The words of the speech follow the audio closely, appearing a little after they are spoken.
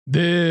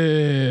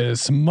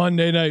This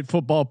Monday Night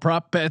Football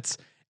prop bets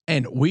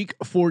and Week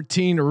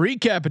 14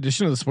 recap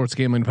edition of the Sports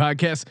Gambling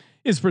Podcast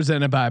is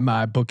presented by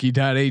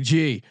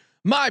MyBookie.ag.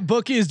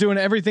 MyBookie is doing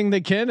everything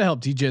they can to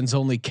help DGens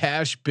only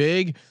cash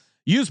big.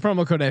 Use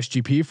promo code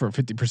SGP for a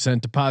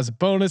 50% deposit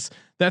bonus.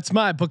 That's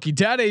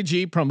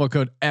MyBookie.ag, promo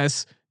code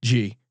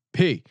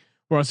SGP.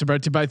 We're also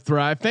brought to you by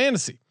Thrive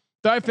Fantasy.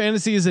 Thrive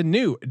Fantasy is a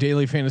new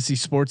daily fantasy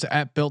sports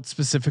app built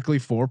specifically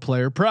for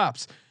player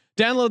props.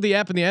 Download the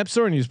app in the App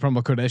Store and use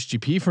promo code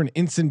SGP for an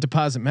instant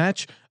deposit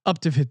match up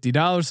to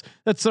 $50.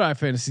 That's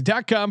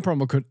thrivefantasy.com,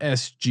 promo code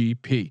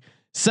SGP.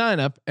 Sign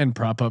up and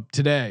prop up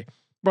today.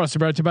 We're also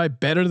brought to you by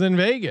Better Than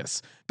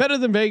Vegas. Better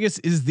Than Vegas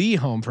is the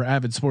home for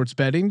avid sports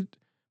betting,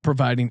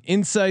 providing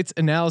insights,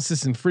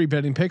 analysis, and free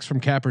betting picks from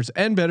cappers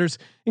and bettors,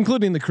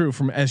 including the crew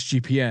from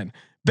SGPN.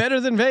 Better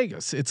Than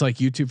Vegas. It's like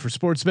YouTube for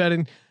sports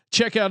betting.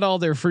 Check out all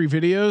their free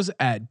videos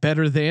at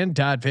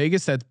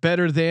betterthan.vegas. That's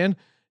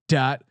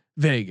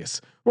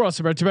betterthan.vegas. We're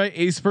also brought to you by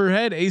Ace Per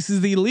Head. Ace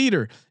is the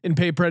leader in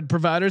pay-per-head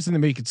providers, and they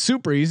make it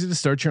super easy to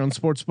start your own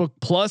sportsbook.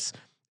 Plus,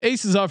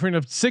 Ace is offering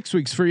up to 6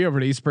 weeks free over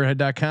at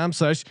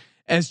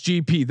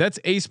aceperhead.com/SGP. That's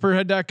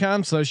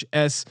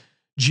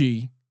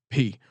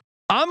aceperhead.com/SGP.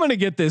 I'm going to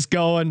get this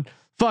going.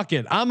 Fuck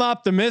it. I'm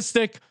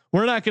optimistic.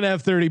 We're not going to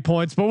have 30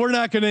 points, but we're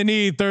not going to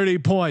need 30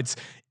 points.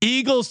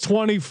 Eagles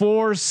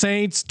 24,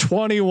 Saints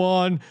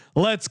 21.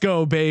 Let's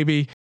go,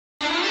 baby.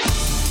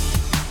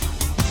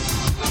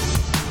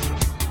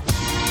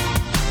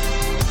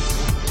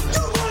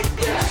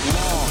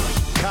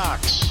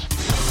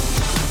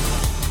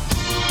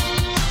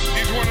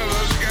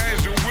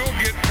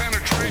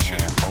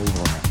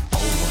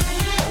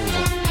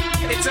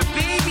 It's a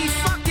baby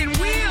fucking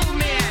wheel,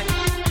 man.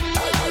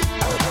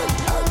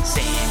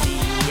 San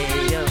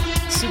Diego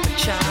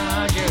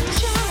Superchargers.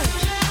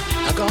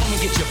 Now go home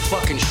and get your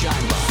fucking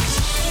shine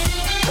box.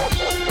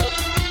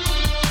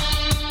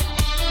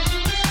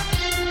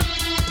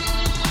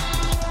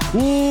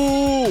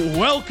 Ooh,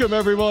 welcome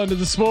everyone to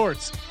the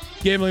Sports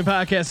Gambling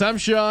Podcast. I'm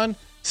Sean,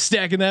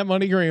 stacking that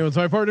money green with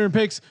my partner in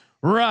picks,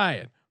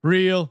 Ryan,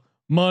 Real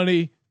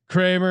Money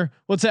Kramer.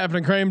 What's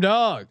happening, Kramer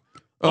dog?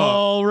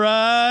 All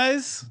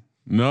rise.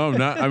 No,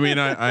 not. I mean,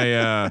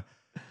 I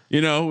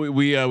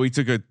we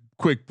took a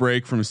quick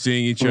break from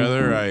seeing each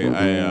other.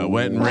 I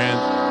went and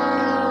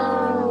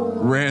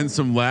ran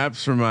some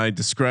laps for my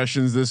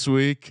discretions this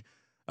week.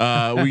 We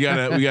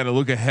gotta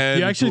look ahead.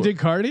 You actually did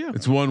cardio?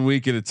 It's 1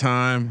 week at a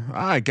time.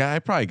 I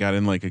probably got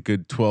in like a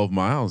good 12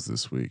 miles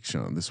this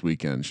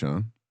weekend,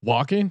 Sean.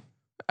 Walking?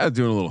 I was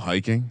doing a little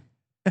hiking.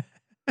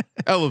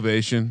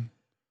 Elevation.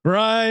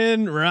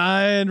 Ryan.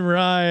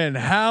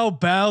 How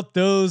about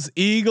those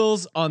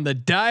Eagles on the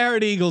Die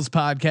Hard Eagles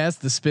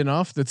podcast, the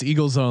spinoff that's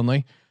Eagles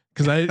only?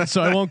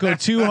 So I won't go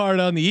too hard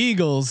on the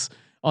Eagles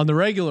on the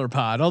regular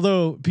pod.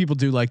 Although people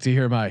do like to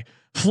hear my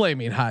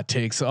flaming hot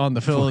takes on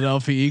the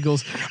Philadelphia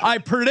Eagles. I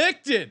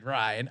predicted,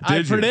 Ryan.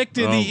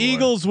 The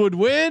Eagles would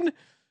win,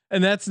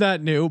 and that's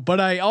not new. But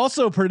I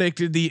also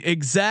predicted the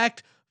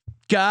exact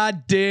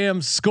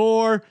goddamn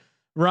score.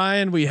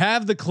 Ryan, we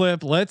have the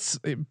clip. Let's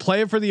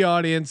play it for the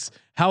audience.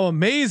 How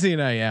amazing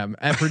I am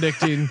at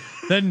predicting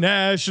the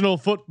National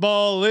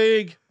Football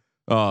League.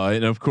 Oh,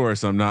 and of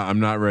course I'm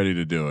not ready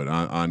to do it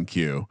on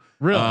cue.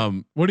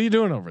 Really? What are you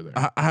doing over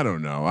there? I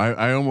don't know.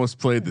 I almost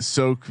played the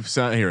soak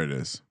sound. Here it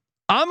is.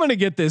 I'm going to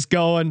get this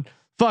going.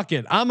 Fuck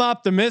it. I'm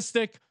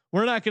optimistic.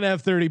 We're not going to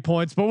have 30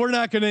 points, but we're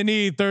not going to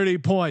need 30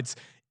 points.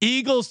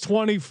 Eagles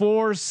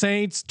 24,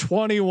 Saints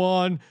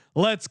 21.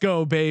 Let's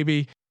go,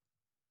 baby.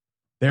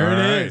 There All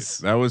it is.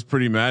 That was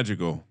pretty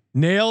magical.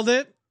 Nailed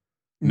it.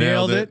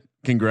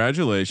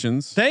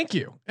 Congratulations. Thank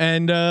you.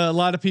 And a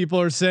lot of people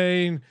are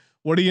saying,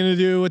 what are you going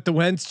to do with the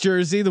Wentz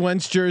jersey? The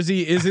Wentz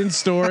jersey is in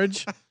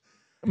storage.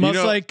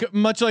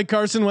 much like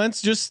Carson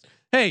Wentz. Just,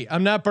 hey,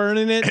 I'm not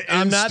burning it.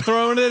 I'm not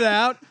throwing it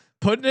out,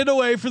 putting it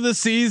away for the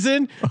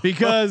season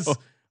because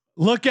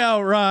look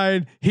out,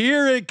 Ryan.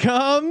 Here it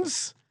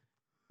comes.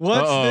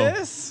 What's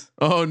this?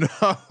 Oh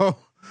no.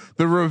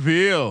 The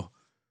reveal.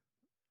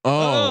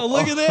 Oh,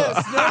 look at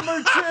this.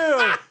 Number 2,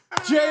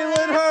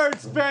 Jalen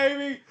Hurts,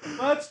 baby.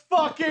 Let's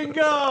fucking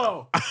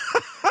go.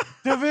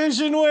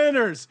 Division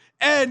winners,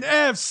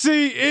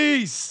 NFC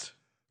East.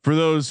 For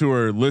those who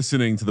are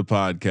listening to the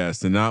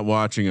podcast and not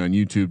watching on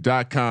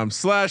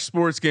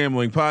youtube.com/sports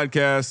gambling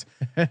podcast,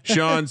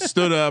 Sean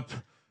stood up,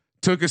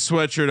 took a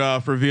sweatshirt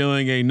off,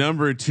 revealing a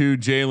number 2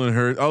 Jalen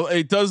Hurts. Oh,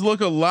 it does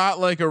look a lot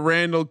like a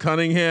Randall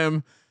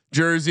Cunningham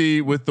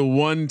jersey with the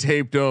 1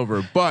 taped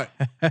over, but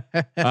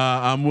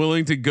I'm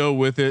willing to go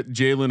with it.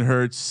 Jalen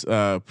Hurts,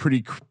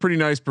 pretty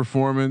nice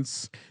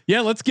performance.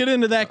 Yeah, let's get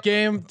into that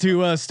game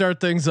to start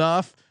things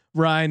off.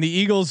 Ryan, the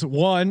Eagles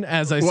won,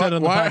 as I said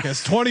on the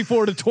podcast,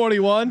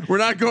 24-21. We're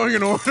not going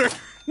in order.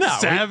 No,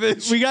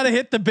 savage. We got to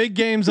hit the big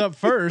games up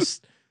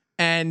first,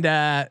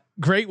 and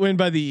great win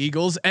by the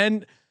Eagles.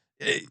 And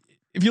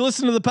if you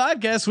listen to the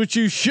podcast, which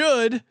you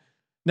should,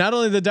 not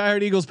only the Die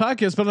Hard Eagles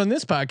podcast, but on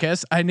this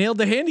podcast, I nailed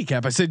the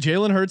handicap. I said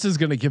Jalen Hurts is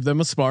going to give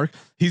them a spark.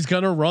 He's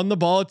going to run the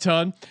ball a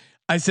ton.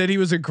 I said he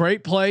was a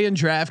great play in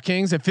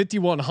DraftKings at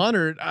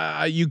 5,100.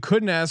 You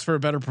couldn't ask for a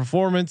better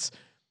performance.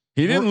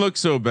 He didn't look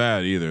so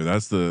bad either.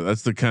 That's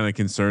the kind of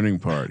concerning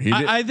part.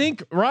 I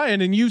think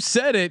Ryan, and you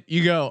said it.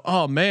 You go,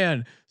 oh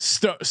man,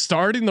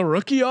 starting the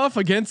rookie off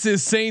against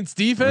his Saints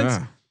defense.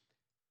 Yeah.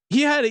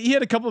 He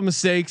had a couple of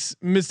mistakes,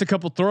 missed a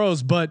couple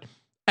throws, but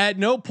at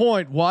no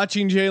point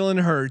watching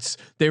Jalen Hurts,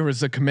 there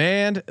was a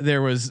command,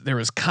 there was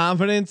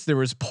confidence, there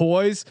was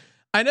poise.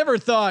 I never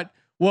thought,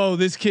 whoa,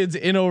 this kid's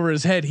in over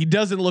his head. He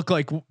doesn't look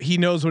like he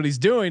knows what he's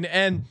doing.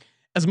 And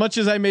as much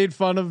as I made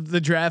fun of the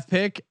draft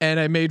pick and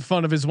I made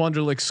fun of his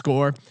Wonderlic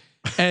score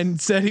and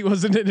said he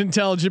wasn't an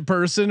intelligent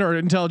person or an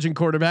intelligent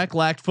quarterback,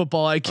 lacked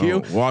football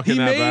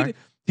IQ.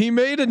 He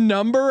made a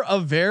number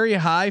of very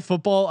high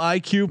football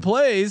IQ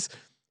plays.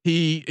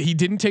 He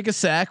didn't take a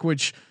sack,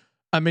 which,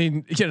 I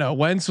mean,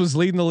 Wentz was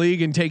leading the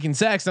league in taking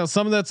sacks. Now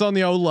some of that's on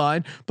the O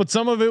line, but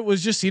some of it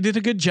was just he did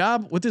a good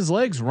job with his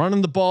legs,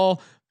 running the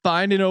ball,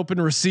 finding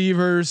open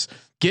receivers,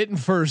 getting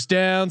first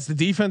downs. The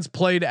defense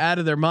played out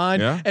of their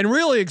mind and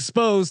really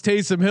exposed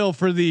Taysom Hill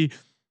for the,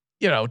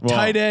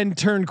 tight end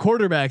turned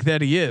quarterback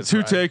that he is.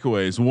 Two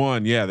takeaways.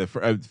 One,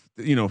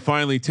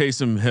 finally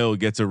Taysom Hill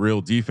gets a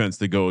real defense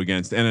to go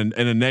against and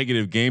a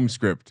negative game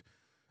script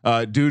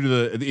due to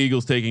the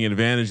Eagles taking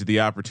advantage of the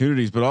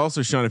opportunities. But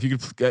also, Sean, if you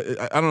could,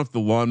 I don't know if the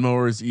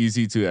lawnmower is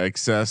easy to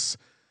access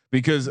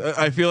because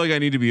I feel like I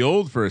need to be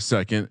old for a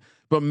second.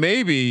 But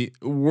maybe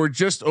we're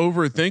just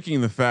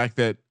overthinking the fact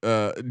that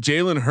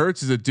Jalen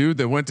Hurts is a dude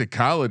that went to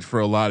college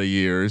for a lot of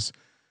years,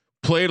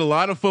 played a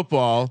lot of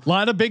football, a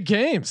lot of big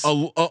games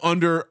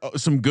under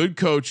some good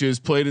coaches,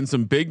 played in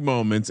some big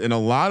moments, and a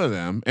lot of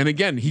them. And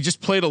again, he just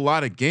played a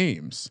lot of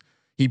games.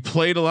 He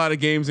played a lot of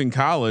games in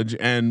college,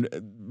 and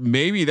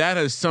maybe that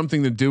has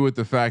something to do with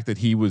the fact that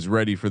he was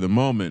ready for the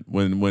moment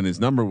when his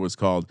number was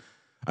called.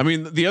 I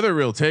mean, the other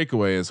real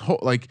takeaway is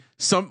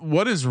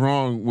what is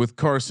wrong with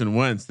Carson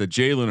Wentz that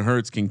Jalen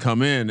Hurts can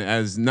come in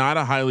as not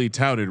a highly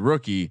touted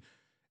rookie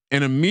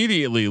and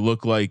immediately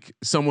look like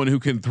someone who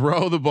can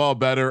throw the ball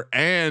better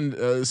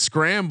and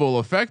scramble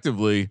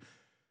effectively.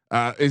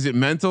 Is it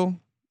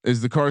mental?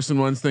 Is the Carson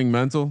Wentz thing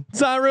mental? It's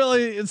not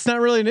really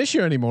an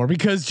issue anymore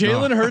because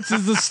Jalen Hurts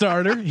is the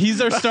starter. He's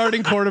our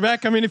starting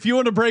quarterback. I mean, if you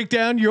want to break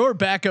down your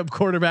backup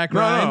quarterback,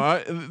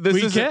 Ryan,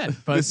 we can.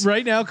 But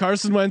right now,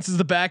 Carson Wentz is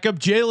the backup.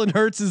 Jalen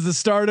Hurts is the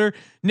starter.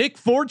 Nick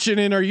Fortune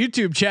in our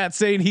YouTube chat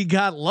saying he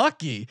got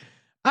lucky.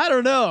 I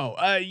don't know.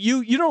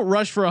 You don't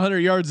rush for 100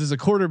 yards as a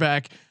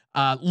quarterback.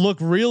 Look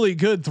really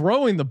good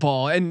throwing the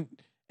ball and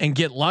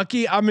get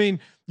lucky. I mean,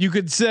 you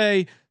could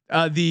say.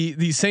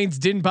 The Saints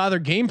didn't bother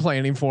game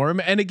planning for him.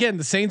 And again,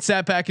 the Saints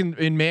sat back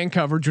in man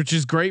coverage, which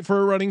is great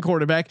for a running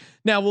quarterback.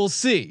 Now we'll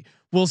see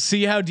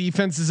how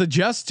defenses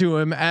adjust to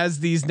him as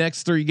these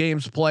next 3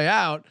 games play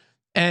out.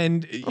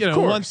 And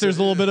once there's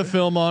a little bit of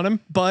film on him,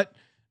 but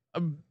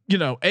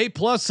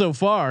A+ so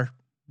far.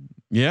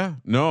 Yeah,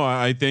 no,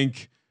 I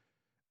think,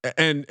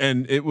 and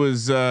it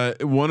was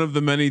one of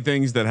the many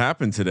things that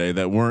happened today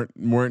that weren't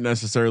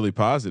necessarily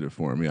positive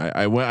for me.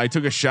 I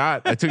took a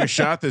shot. I took a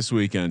shot this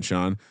weekend,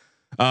 Sean.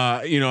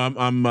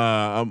 I'm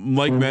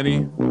like many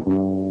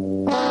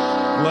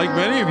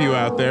of you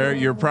out there.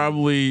 You're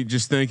probably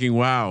just thinking,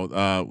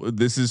 "Wow,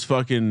 this is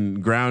fucking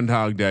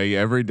Groundhog Day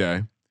every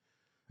day.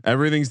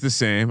 Everything's the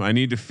same. I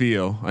need to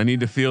feel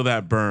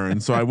that burn."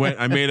 So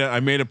I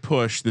made a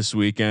push this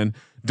weekend.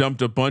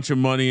 Dumped a bunch of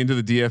money into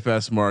the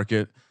DFS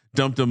market.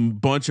 Dumped a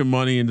bunch of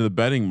money into the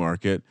betting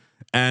market,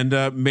 and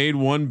made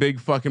one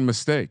big fucking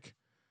mistake.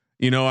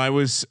 I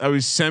was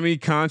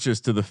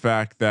semi-conscious to the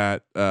fact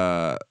that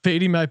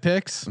fading my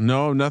picks.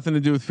 No, nothing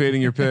to do with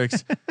fading your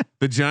picks.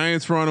 The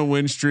Giants were on a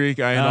win streak.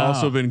 I had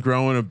also been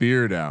growing a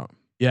beard out.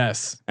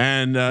 Yes.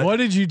 And what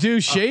did you do?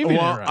 Shaving?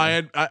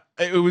 I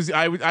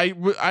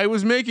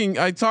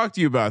talked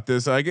to you about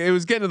this. It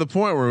was getting to the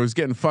point where it was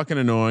getting fucking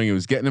annoying. It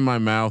was getting in my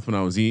mouth when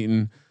I was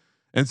eating,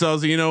 and so I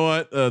was like, you know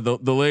what?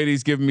 The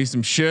lady's giving me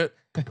some shit.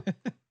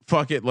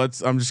 Fuck it.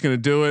 I'm just going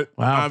to do it.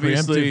 Wow.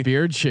 Obviously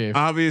beard shave.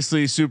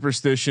 Obviously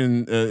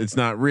superstition. It's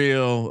not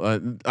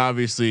real.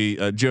 Obviously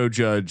Joe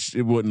Judge,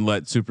 it wouldn't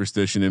let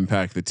superstition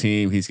impact the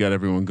team. He's got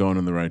everyone going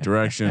in the right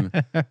direction.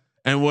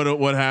 And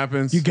what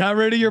happens? You got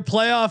rid of your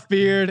playoff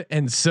beard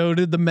and so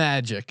did the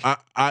Magic.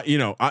 I'm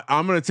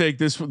going to take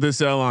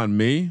this L on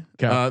me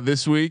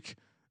this week.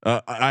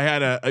 I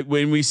had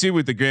when we see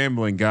what the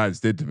gambling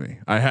gods did to me,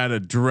 I had a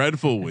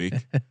dreadful week.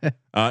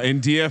 In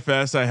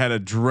DFS, I had a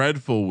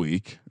dreadful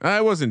week. I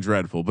wasn't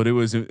dreadful, but it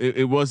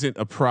wasn't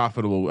a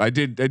profitable. I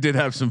did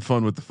have some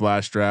fun with the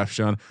flash draft,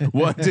 Sean.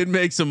 Did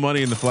make some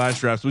money in the flash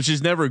drafts, which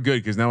is never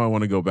good because now I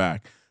want to go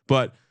back.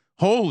 But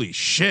holy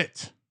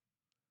shit!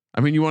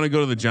 I mean, you want to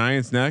go to the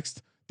Giants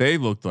next? They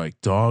looked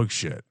like dog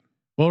shit.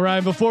 Well,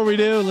 Ryan, before we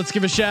do, let's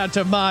give a shout out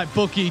to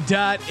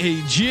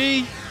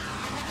mybookie.ag.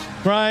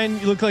 Brian,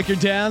 you look like you're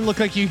down.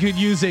 Look like you could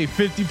use a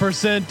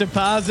 50%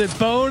 deposit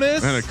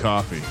bonus and a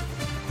coffee.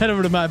 Head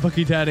over to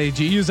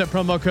mybookie.ag. Use that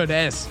promo code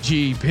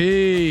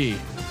SGP.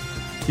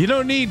 You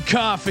don't need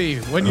coffee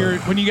when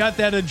you got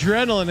that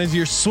adrenaline as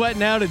you're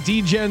sweating out a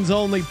D-Gens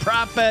only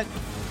prop bet.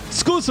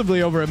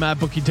 exclusively over at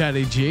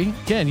mybookie.ag.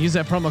 Again, use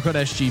that promo code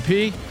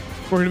SGP.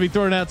 We're going to be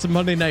throwing out some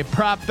Monday night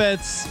prop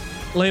bets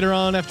later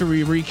on after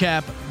we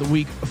recap the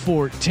week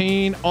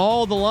 14.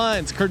 All the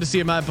lines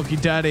courtesy of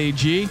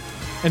mybookie.ag.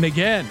 And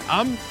again,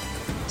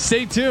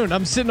 stay tuned.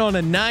 I'm sitting on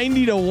a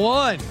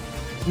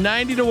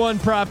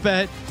 90-1 prop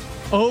bet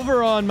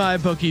over on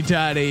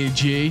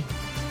mybookie.ag.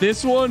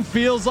 This one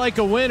feels like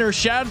a winner.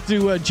 Shout out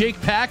to Jake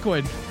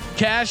Packwood.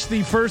 Cashed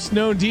the first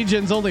known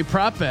DGens only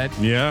prop bet.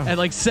 Yeah. At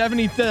like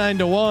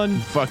 79-1.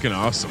 Fucking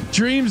awesome.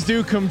 Dreams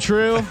do come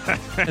true.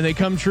 And they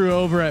come true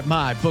over at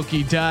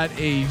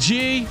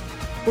mybookie.ag,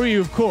 where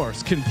you of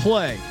course can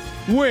play,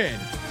 win,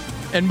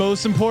 and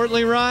most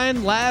importantly,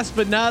 Ryan, last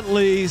but not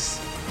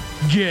least,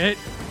 get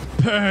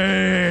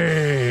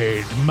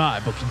paid.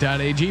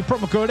 mybookie.ag,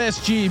 promo code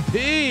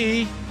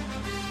SGP.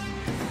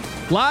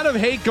 A lot of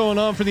hate going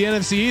on for the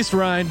NFC East,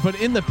 Ryan, but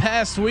in the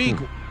past week,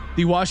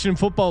 the Washington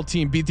football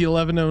team beat the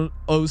 11-0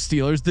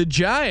 Steelers. The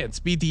Giants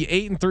beat the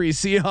 8-3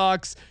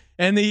 Seahawks,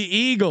 and the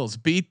Eagles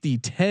beat the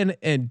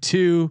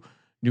 10-2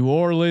 New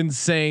Orleans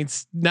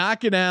Saints,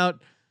 knocking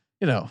out,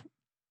 number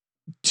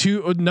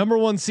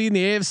one seed in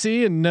the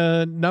AFC and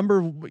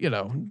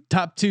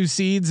top two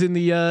seeds in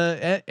the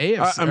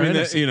AFC. I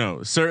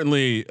mean,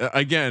 certainly.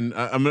 Again,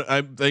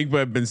 I think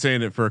I've been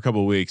saying it for a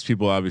couple of weeks.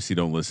 People obviously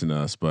don't listen to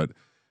us, but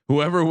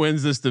whoever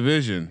wins this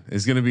division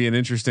is going to be an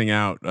interesting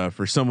out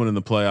for someone in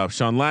the playoffs.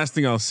 Sean, last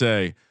thing I'll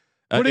say.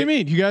 What do you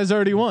mean? You guys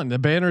already won. The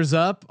banner's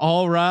up.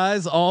 All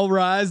rise.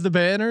 The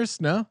banners.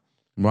 No.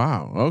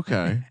 Wow.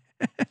 Okay.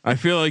 I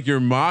feel like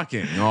you're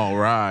mocking all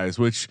rise,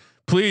 which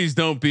please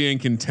don't be in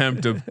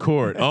contempt of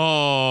court.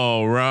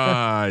 All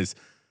rise.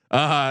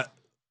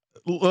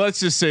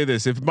 Let's just say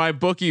this. If my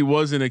bookie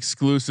wasn't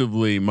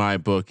exclusively my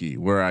bookie,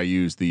 where I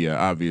use the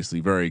obviously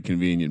very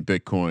convenient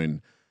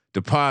Bitcoin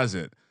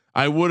deposit,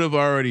 I would have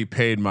already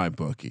paid my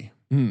bookie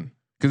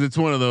because it's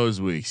one of those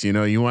weeks.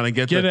 You want to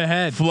get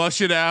ahead, flush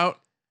it out.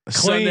 Clean.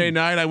 Sunday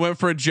night, I went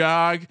for a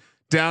jog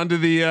down to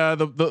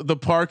the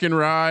park and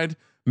ride.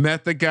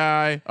 Met the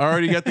guy.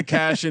 Already got the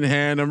cash in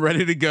hand. I'm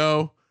ready to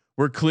go.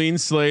 We're clean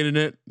slating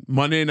it.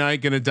 Monday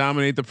night, going to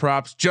dominate the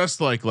props just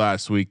like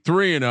last week.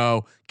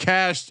 3-0,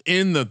 cashed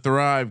in the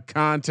Thrive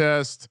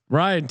contest.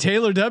 Ryan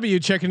Taylor W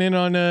checking in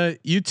on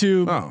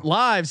YouTube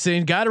live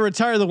saying, "Got to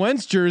retire the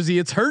Wentz jersey.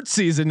 It's hurt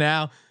season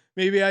now.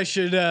 Maybe I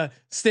should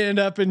stand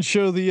up and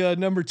show the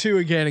number 2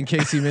 again in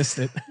case he missed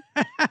it."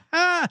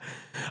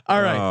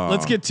 All right,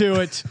 let's get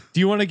to it. Do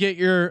you want to get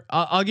your?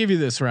 I'll give you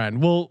this, Ryan.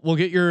 We'll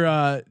get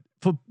your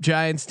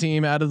Giants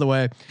team out of the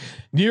way.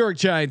 New York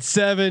Giants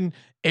 7,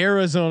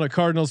 Arizona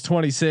Cardinals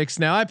 26.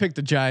 Now I picked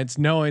the Giants,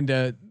 knowing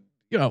to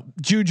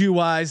juju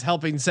wise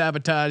helping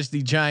sabotage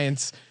the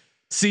Giants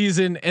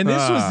season, and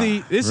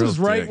this was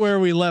right where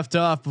we left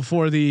off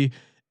before the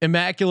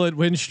immaculate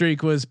win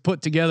streak was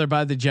put together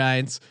by the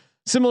Giants.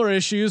 Similar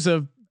issues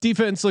of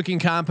defense looking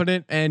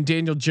competent and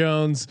Daniel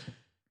Jones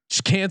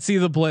just can't see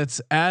the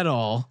blitz at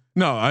all.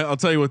 No, I'll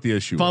tell you what the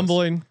issue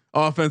fumbling.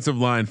 Was. Offensive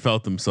line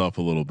felt himself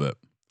a little bit.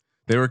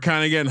 They were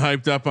kind of getting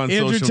hyped up on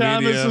Andrew social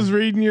Thomas media. was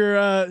reading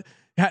your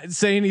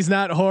saying he's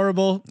not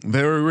horrible.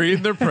 They were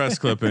reading their press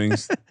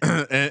clippings,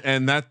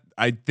 and that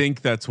I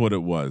think that's what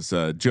it was.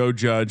 Joe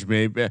Judge,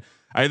 maybe.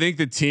 I think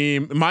the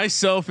team,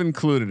 myself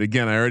included.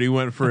 Again, I already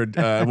went for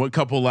a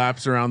couple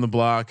laps around the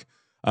block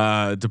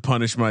to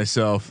punish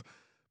myself.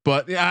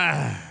 But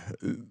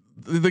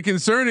the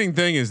concerning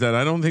thing is that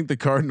I don't think the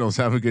Cardinals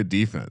have a good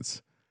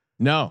defense.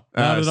 No,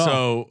 not at all.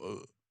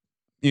 So,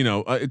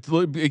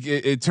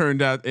 it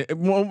turned out.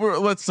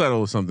 Let's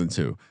settle with something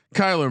too.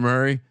 Kyler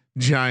Murray,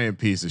 giant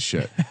piece of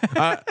shit.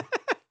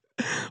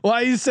 Why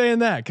are you saying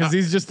that? Because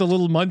he's just a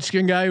little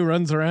munchkin guy who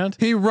runs around.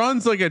 He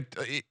runs like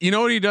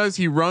what he does?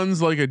 He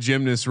runs like a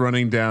gymnast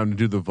running down to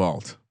do the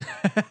vault.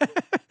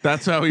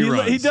 That's how he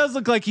runs. He does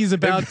look like he's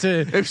about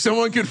to. If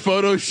someone could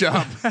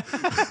Photoshop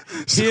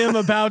him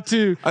about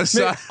to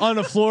on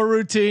a floor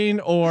routine,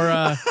 or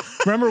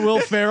remember Will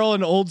Ferrell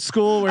in Old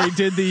School where he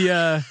did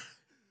the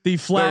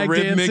flag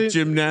rhythmic dancing?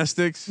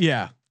 Gymnastics.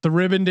 Yeah. The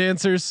ribbon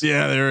dancers.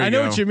 Yeah, I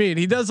know what you mean.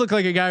 He does look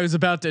like a guy who's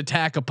about to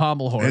attack a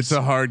pommel horse. It's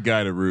a hard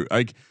guy to root.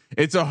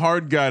 It's a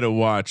hard guy to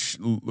watch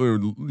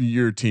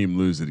your team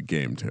lose at a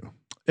game too.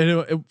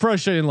 And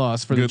frustrating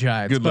loss for the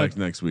Giants. Good luck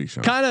next week,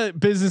 Sean. Kind of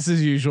business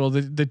as usual.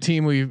 The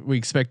team we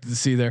expected to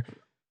see there.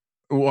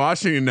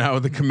 Washington now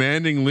with a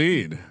commanding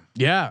lead.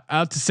 Yeah,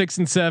 out to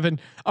 6-7.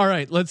 All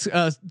right, let's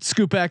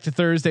scoot back to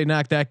Thursday.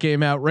 Knock that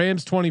game out.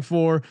 Rams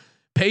 24.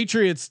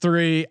 Patriots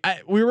 3.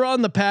 We were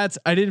on the Pats.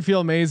 I didn't feel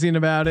amazing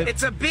about it.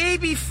 It's a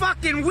baby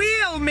fucking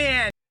wheel,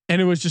 man.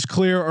 And it was just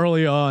clear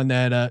early on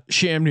that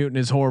Sham Newton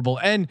is horrible.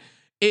 And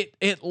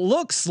it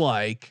looks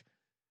like,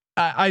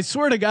 I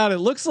swear to God, it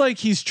looks like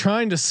he's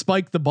trying to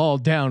spike the ball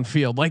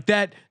downfield. Like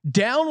that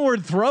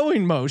downward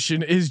throwing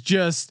motion is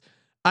just,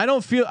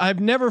 I've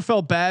never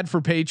felt bad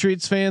for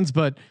Patriots fans,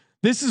 but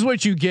this is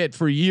what you get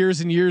for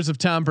years and years of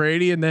Tom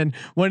Brady. And then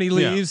when he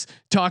leaves,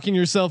 talking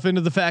yourself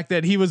into the fact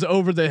that he was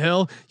over the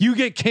hill, you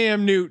get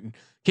Cam Newton,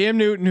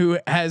 who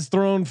has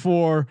thrown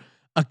for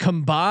a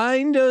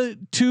combined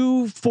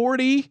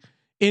 240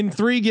 in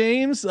 3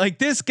 games. Like,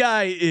 this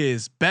guy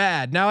is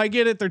bad. Now I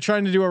get it. They're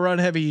trying to do a run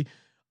heavy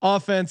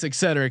offense, et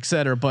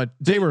cetera, but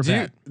they were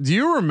bad. Do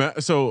you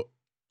remember? So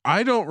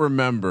I don't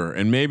remember,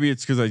 and maybe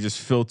it's because I just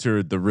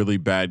filtered the really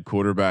bad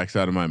quarterbacks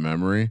out of my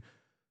memory,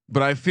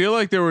 but I feel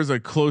like there was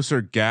a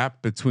closer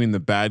gap between the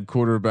bad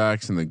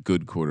quarterbacks and the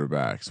good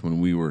quarterbacks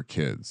when we were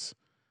kids.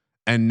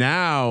 And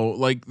now,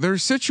 like,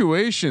 there's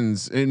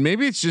situations, and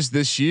maybe it's just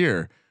this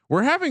year,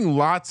 we're having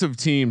lots of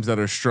teams that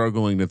are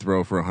struggling to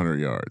throw for 100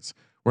 yards.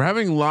 We're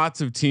having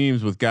lots of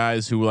teams with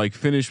guys who like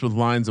finish with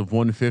lines of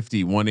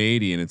 150,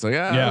 180, and it's like,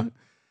 yeah.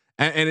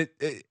 And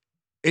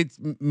it's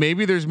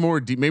maybe there's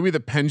more. Maybe the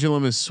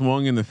pendulum is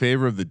swung in the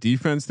favor of the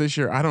defense this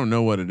year. I don't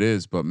know what it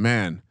is, but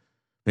man,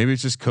 maybe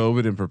it's just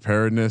COVID and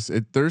preparedness.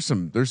 There's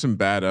some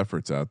bad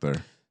efforts out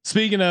there.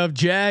 Speaking of,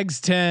 Jags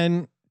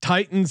 10,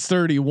 Titans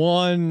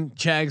 31.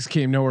 Jags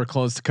came nowhere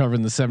close to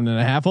covering the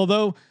 7.5.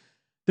 Although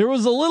there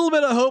was a little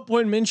bit of hope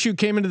when Minshew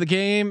came into the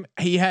game.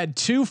 He had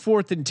 2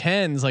 4th and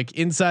 10s like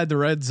inside the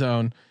red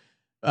zone.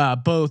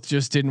 Both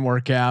just didn't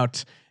work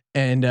out.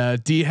 And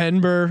D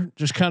Henber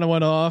just kind of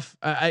went off.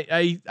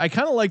 I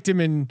kind of liked him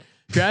in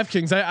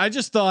DraftKings.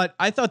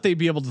 I thought they'd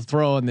be able to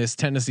throw in this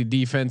Tennessee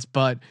defense,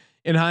 but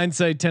in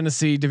hindsight,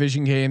 Tennessee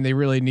division game, they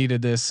really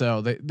needed this,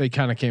 so they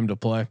kind of came to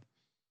play.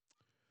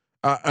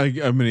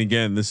 I mean,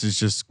 again, this is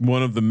just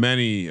one of the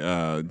many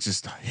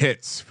just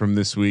hits from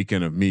this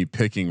weekend of me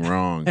picking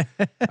wrong.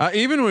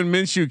 Even when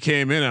Minshew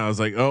came in, I was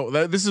like, oh,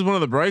 this is one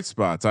of the bright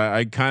spots.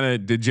 I kind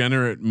of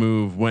degenerate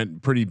move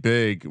went pretty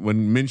big.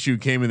 When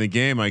Minshew came in the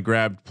game, I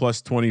grabbed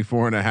plus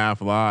 24.5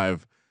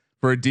 live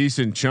for a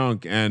decent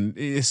chunk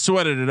and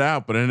sweated it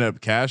out, but ended up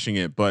cashing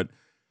it. But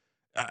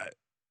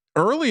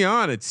early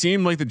on, it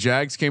seemed like the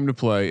Jags came to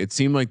play. It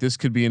seemed like this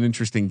could be an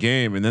interesting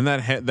game. And then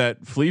that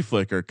flea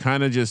flicker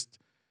kind of just,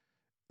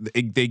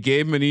 they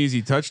gave him an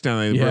easy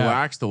touchdown. They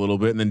relaxed a little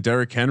bit, and then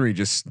Derrick Henry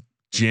just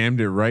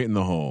jammed it right in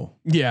the hole.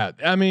 Yeah,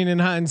 I mean, in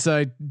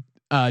hindsight,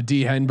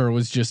 D Henber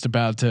was just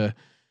about to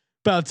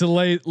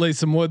lay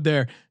some wood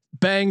there.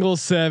 Bengals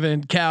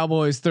 7,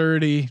 Cowboys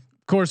 30. Of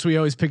course, we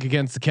always pick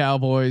against the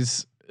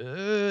Cowboys.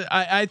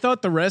 I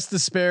thought the rest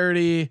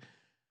disparity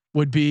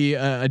would be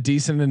a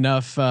decent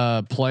enough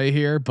play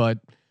here, but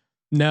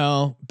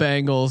no,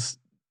 Bengals.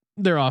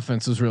 Their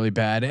offense was really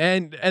bad,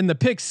 and the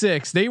pick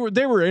 6, they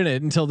were in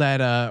it until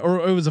that,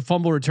 or it was a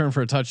fumble return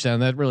for a touchdown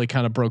that really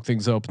kind of broke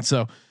things open.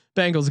 So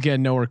Bengals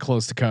again nowhere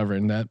close to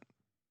covering that.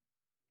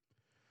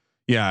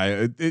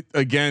 Yeah,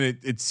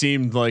 it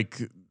seemed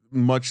like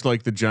much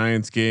like the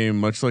Giants game,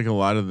 much like a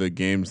lot of the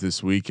games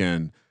this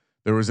weekend.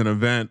 There was an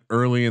event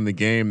early in the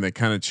game that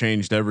kind of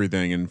changed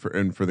everything, and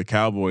for the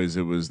Cowboys,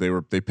 it was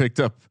they picked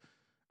up.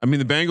 I mean,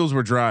 the Bengals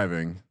were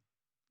driving.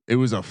 It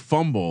was a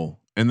fumble.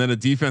 And then a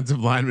defensive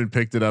lineman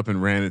picked it up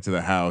and ran it to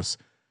the house.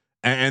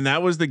 And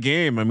that was the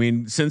game. I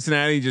mean,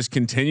 Cincinnati just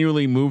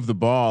continually moved the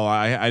ball.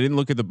 I didn't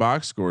look at the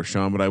box score,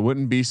 Sean, but I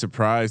wouldn't be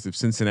surprised if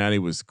Cincinnati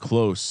was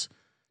close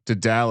to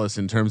Dallas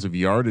in terms of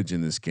yardage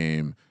in this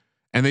game.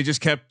 And they just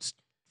kept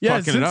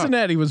fucking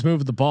Cincinnati it up. Was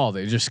moving the ball.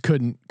 They just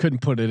couldn't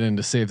put it in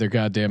to save their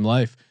goddamn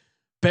life.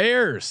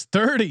 Bears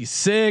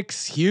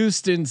 36,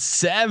 Houston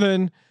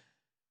 7.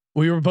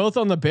 We were both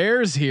on the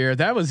Bears here.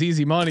 That was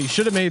easy money.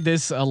 Should have made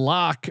this a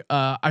lock.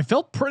 I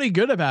felt pretty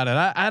good about it.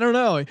 I don't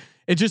know.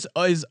 It just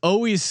is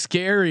always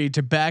scary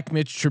to back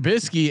Mitch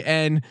Trubisky.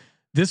 And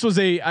this was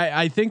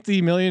I think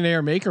the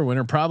Millionaire Maker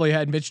winner probably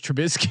had Mitch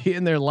Trubisky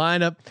in their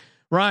lineup.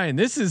 Ryan,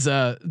 this is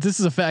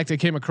a fact I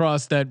came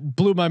across that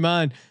blew my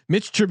mind.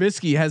 Mitch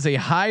Trubisky has a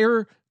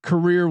higher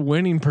career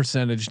winning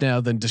percentage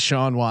now than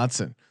Deshaun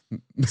Watson.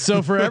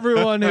 So for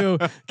everyone who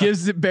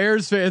gives the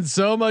Bears fans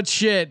so much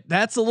shit,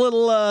 that's a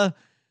little,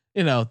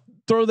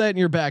 throw that in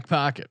your back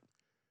pocket.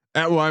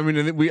 Well, I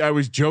mean, I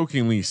was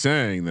jokingly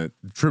saying that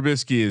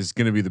Trubisky is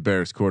going to be the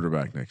Bears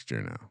quarterback next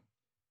year now.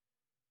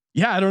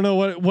 Yeah. I don't know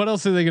what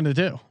else are they going to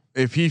do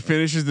if he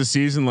finishes the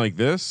season like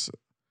this.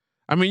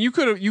 I mean, you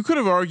could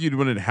have argued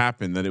when it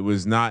happened that it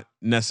was not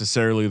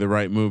necessarily the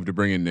right move to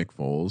bring in Nick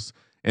Foles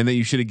and that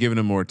you should have given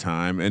him more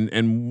time.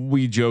 And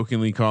we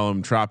jokingly call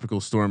him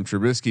Tropical Storm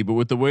Trubisky, but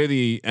with the way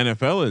the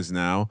NFL is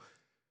now,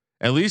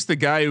 at least the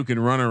guy who can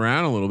run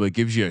around a little bit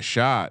gives you a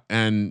shot.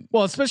 And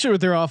well, especially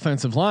with their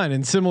offensive line,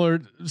 and similar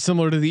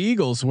to the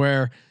Eagles,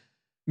 where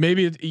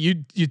maybe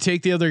you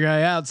take the other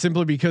guy out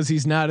simply because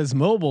he's not as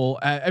mobile.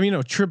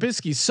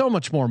 Trubisky's so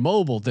much more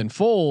mobile than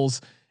Foles,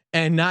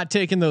 and not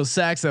taking those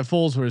sacks that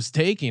Foles was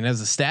taking as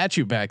a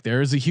statue back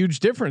there is a huge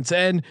difference.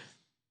 And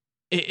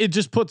it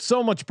just puts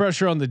so much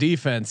pressure on the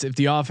defense if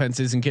the offense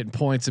isn't getting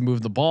points and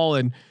moving the ball.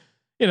 And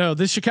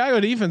the Chicago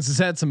defense has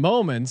had some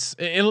moments.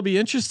 It'll be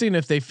interesting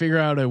if they figure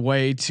out a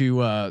way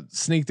to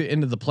sneak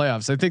into the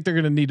playoffs. I think they're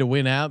going to need to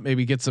win out,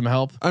 maybe get some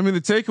help. I mean,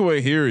 the takeaway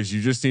here is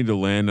you just need to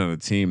land on a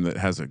team that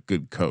has a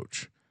good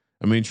coach.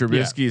 I mean,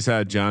 Trubisky's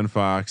had John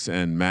Fox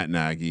and Matt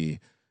Nagy.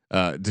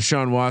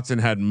 Deshaun Watson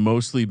had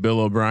mostly Bill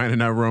O'Brien and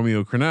now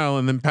Romeo Crennel,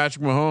 and then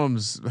Patrick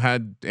Mahomes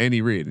had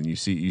Andy Reid, and you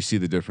see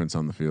the difference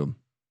on the field.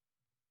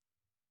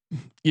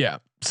 Yeah,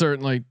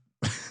 certainly.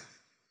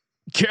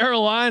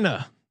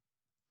 Carolina.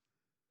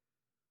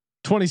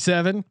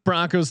 27,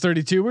 Broncos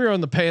 32. We were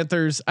on the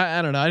Panthers.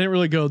 I don't know. I didn't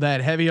really go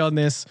that heavy on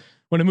this.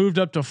 When it moved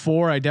up to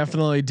 4, I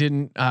definitely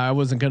didn't. I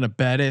wasn't going to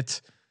bet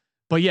it.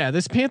 But yeah,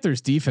 this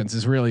Panthers defense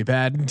is really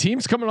bad. And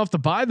teams coming off the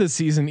bye this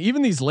season,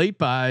 even these late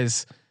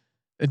buys,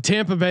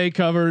 Tampa Bay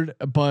covered,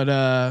 but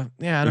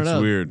yeah, I don't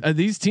know. Weird.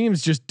 These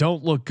teams just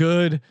don't look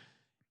good.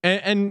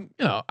 And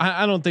you know,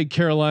 I don't think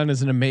Carolina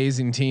is an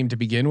amazing team to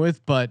begin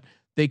with, but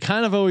they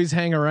kind of always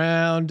hang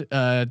around.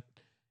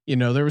 You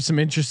know, there was some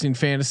interesting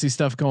fantasy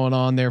stuff going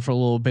on there for a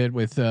little bit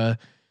with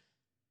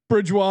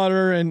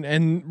Bridgewater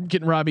and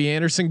getting Robbie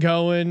Anderson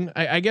going.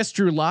 I guess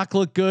Drew Lock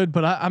looked good,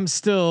 but I'm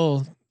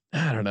still,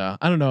 I don't know.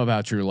 I don't know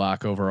about Drew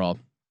Lock overall.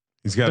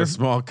 He's got a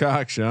small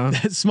cock, Sean.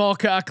 Small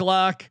cock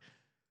lock.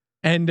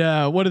 And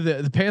what are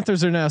the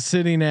Panthers are now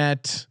sitting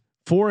at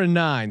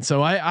 4-9.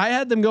 So I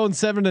had them going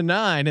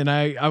 7-9, and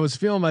I was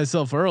feeling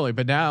myself early,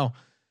 but now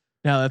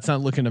that's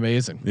not looking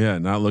amazing. Yeah,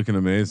 not looking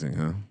amazing,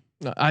 huh?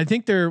 I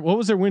think what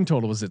was their win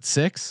total? Was it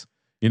 6?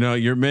 You know,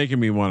 you're making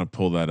me want to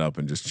pull that up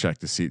and just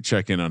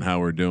check in on how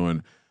we're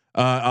doing.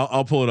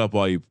 I'll pull it up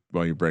while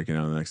you're breaking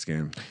down the next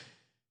game.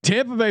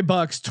 Tampa Bay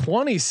Bucks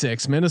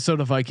 26,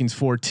 Minnesota Vikings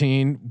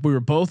 14. We were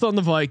both on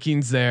the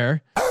Vikings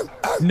there.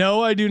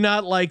 No, I do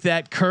not like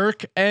that.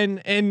 Kirk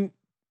and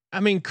I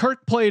mean,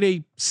 Kirk played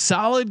a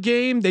solid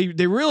game. They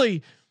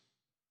really,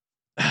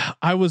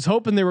 I was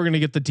hoping they were going to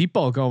get the deep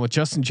ball going with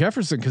Justin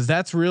Jefferson, because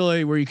that's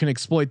really where you can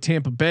exploit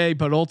Tampa Bay.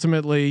 But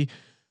ultimately,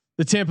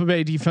 the Tampa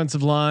Bay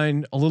defensive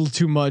line a little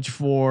too much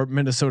for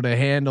Minnesota to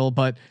handle.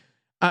 But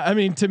I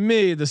mean, to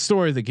me, the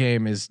story of the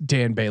game is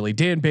Dan Bailey.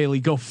 Dan Bailey,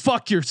 go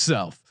fuck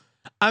yourself.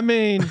 I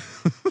mean,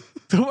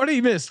 what did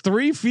he miss?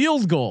 3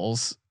 field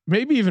goals,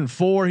 maybe even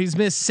 4. He's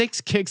missed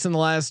 6 kicks in the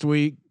last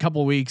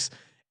couple weeks,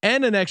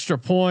 and an extra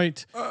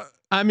point.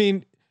 I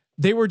mean,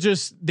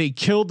 they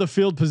killed the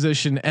field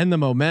position and the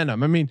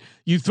momentum. I mean,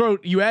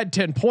 you add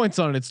 10 points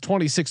on it, it's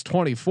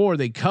 26-24.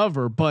 They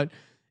cover, but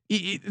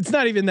it's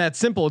not even that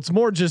simple. It's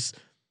more just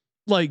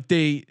like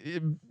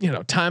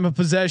time of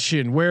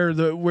possession, where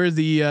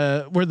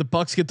the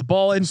Bucks get the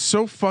ball, and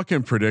so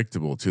fucking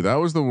predictable too. That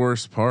was the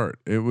worst part.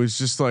 It was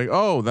just like,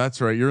 oh,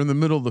 that's right. You're in the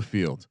middle of the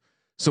field.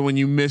 So when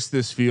you miss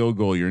this field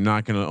goal, you're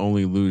not going to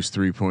only lose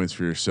 3 points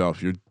for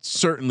yourself. You're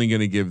certainly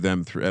going to give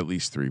them at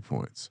least 3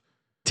 points.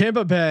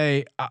 Tampa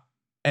Bay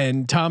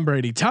and Tom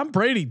Brady. Tom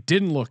Brady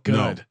didn't look good.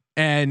 No.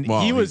 And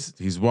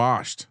he's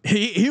washed.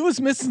 He was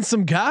missing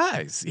some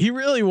guys. He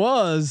really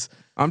was.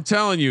 I'm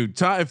telling you,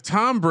 if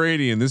Tom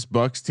Brady and this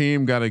Bucks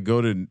team got to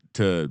go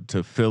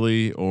to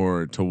Philly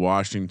or to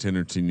Washington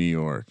or to New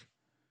York,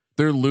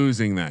 they're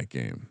losing that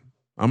game.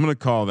 I'm going to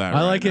call that.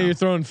 I like how you're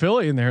throwing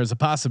Philly in there as a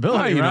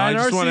possibility. I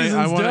want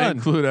to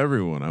include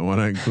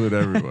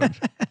everyone.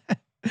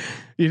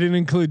 You didn't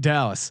include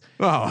Dallas.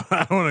 Oh,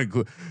 I want to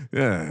include.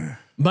 Yeah.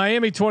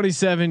 Miami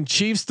 27,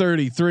 Chiefs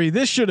 33.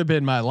 This should have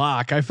been my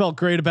lock. I felt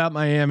great about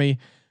Miami.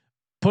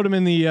 Put him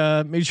in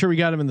the made sure we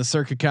got him in the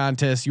circuit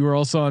contest. You were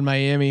also on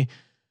Miami.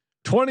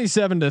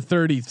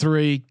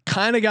 27-33.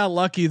 Kind of got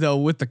lucky though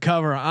with the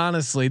cover.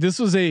 Honestly, this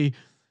was a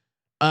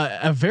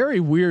very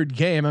weird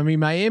game. I mean,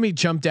 Miami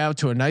jumped out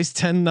to a nice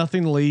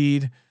 10-0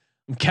 lead.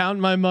 I'm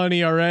counting my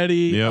money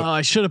already. Yep.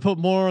 I should have put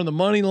more on the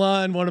money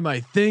line. What am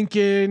I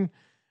thinking?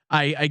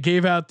 I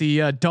gave out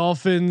the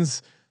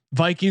Dolphins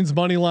Vikings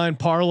money line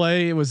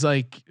parlay. It was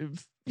like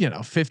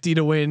 50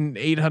 to win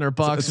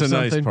 $800. It's a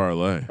nice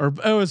parlay, or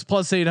it was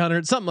plus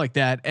 800, something like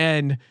that.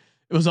 And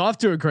it was off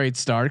to a great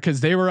start because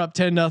they were up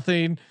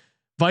 10-0.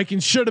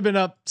 Vikings should have been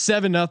up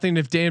 7-0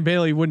 if Dan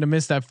Bailey wouldn't have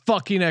missed that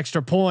fucking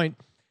extra point.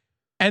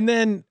 And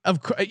then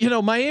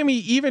Miami,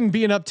 even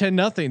being up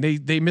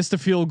 10-0, they missed a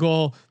field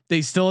goal.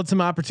 They still had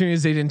some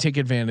opportunities they didn't take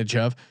advantage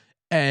of.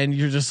 And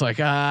you're just like,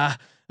 I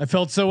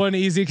felt so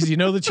uneasy because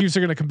the Chiefs are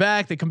going to come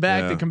back. They come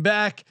back. Yeah. They come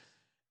back.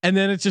 And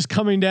then it's just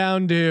coming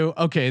down to,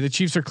 okay, the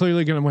Chiefs are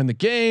clearly going to win the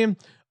game.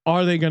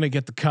 Are they going to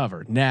get the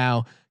cover?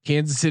 Now,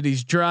 Kansas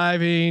City's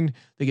driving.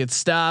 They get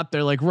stopped.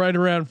 They're like right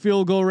around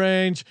field goal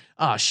range.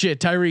 Oh shit,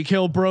 Tyreek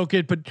Hill broke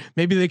it, but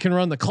maybe they can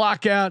run the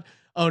clock out.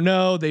 Oh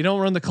no, they don't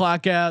run the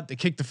clock out. They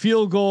kick the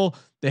field goal.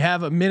 They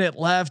have a minute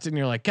left, and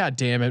you're like, God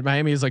damn it.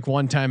 Miami is like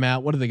one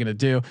timeout. What are they going to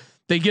do?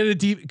 They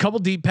get a couple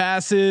deep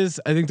passes.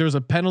 I think there's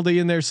a penalty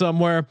in there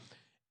somewhere.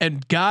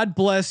 And God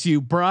bless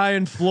you,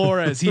 Brian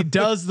Flores. He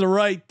does the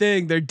right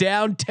thing. They're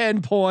down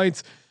 10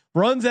 points,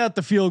 runs out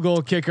the field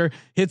goal kicker,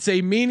 hits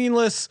a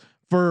meaningless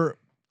for,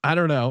 I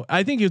don't know.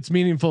 I think it's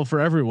meaningful for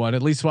everyone,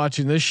 at least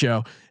watching this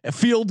show. A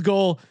field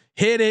goal,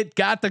 hit it,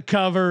 got the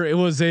cover. It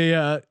was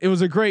a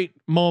great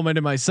moment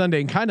in my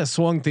Sunday and kind of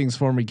swung things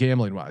for me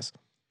gambling wise.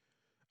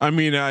 I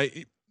mean,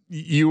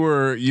 you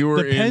were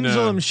the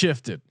pendulum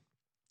shifted.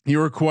 You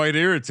were quite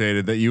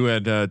irritated that you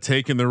had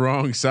taken the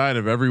wrong side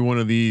of every one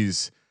of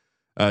these.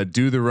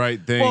 Do the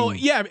right thing. Well,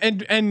 yeah,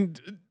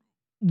 and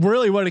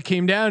really what it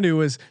came down to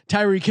was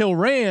Tyreek Hill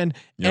ran,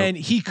 and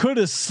he could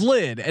have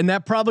slid, and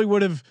that probably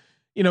would have,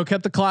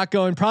 kept the clock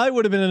going. Probably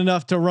would have been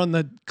enough to run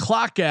the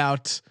clock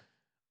out.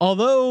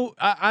 Although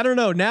I don't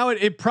know. Now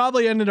it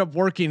probably ended up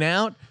working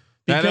out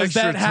because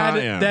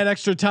that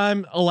extra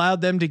time allowed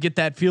them to get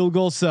that field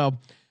goal. So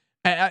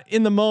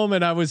In the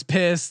moment, I was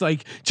pissed.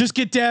 Like, just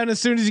get down as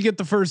soon as you get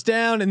the first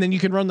down, and then you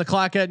can run the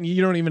clock out, and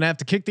you don't even have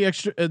to kick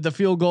the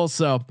field goal.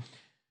 So,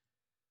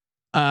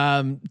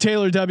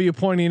 Taylor W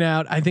pointing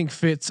out, I think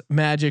Fitz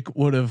Magic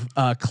would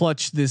have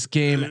clutched this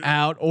game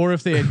out, or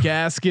if they had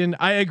Gaskin.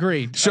 I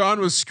agreed. Sean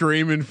was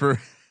screaming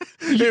for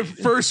the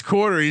first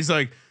quarter. He's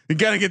like, "You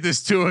got to get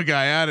this Tua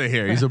guy out of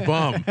here. He's a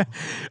bum."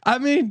 I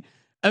mean,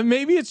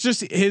 maybe it's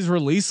just his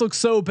release looks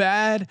so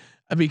bad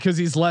because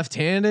he's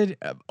left-handed,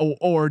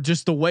 or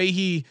just the way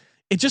he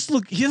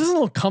doesn't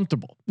look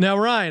comfortable. Now,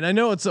 Ryan, I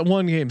know it's a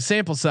 1 game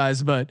sample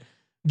size, but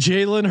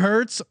Jalen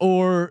Hurts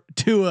or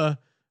Tua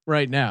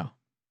right now,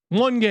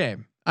 1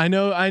 game. I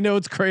know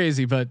it's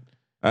crazy, but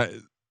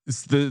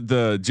it's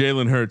the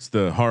Jalen Hurts,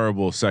 the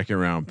horrible 2nd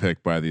round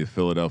pick by the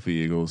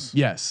Philadelphia Eagles.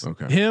 Yes.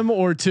 Okay. Him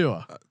or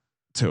Tua?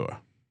 Tua.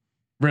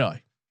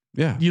 Really?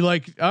 Yeah. You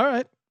like? All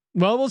right.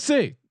 Well, we'll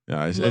see.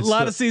 Yeah, a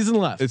lot of season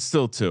left. It's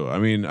still Tua. I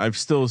mean, I've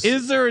still.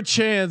 Is there a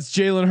chance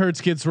Jalen Hurts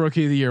gets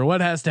Rookie of the Year?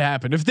 What has to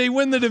happen if they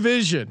win the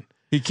division?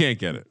 He can't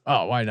get it.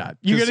 Oh, why not?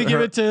 You're gonna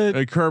give it to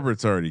like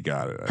Herbert's already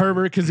got it.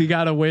 Herbert because he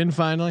got to win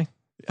finally.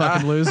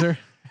 Fucking loser.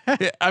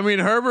 I mean,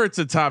 Herbert's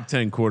a top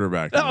 10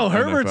 quarterback. Oh,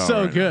 Herbert's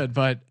so good,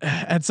 but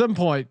at some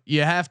point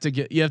you have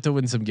to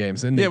win some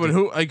games. And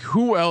but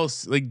who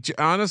else? Like,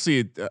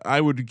 honestly, I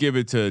would give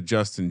it to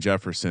Justin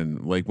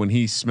Jefferson. Like when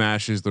he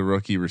smashes the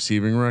rookie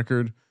receiving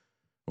record.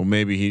 Well,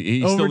 maybe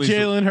he over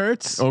Jalen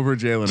Hurts. Over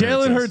Jalen.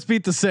 Jalen Hurts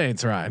beat the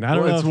Saints, Ryan. I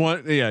don't know. It's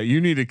one. Yeah, you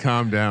need to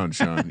calm down,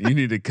 Sean. You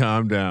need to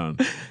calm down.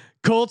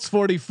 Colts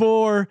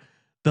 44,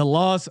 the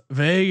Las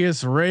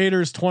Vegas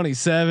Raiders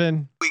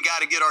 27. We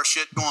got to get our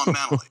shit going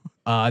mentally.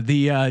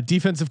 The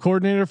defensive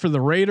coordinator for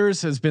the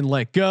Raiders has been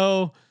let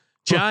go.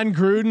 John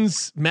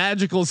Gruden's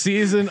magical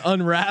season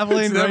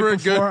unraveling right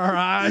before our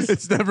eyes.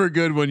 It's never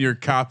good when you're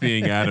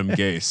copying Adam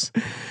Gase.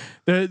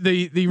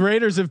 The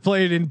Raiders have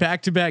played in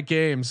back-to-back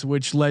games,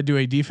 which led to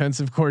a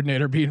defensive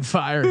coordinator being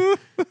fired.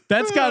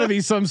 That's got to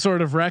be some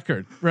sort of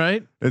record,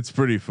 right? It's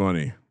pretty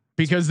funny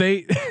because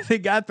they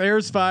got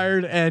theirs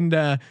fired and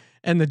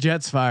the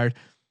Jets fired.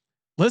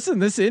 Listen,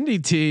 this Indy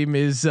team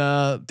is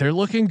they're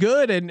looking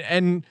good,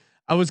 and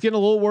I was getting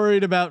a little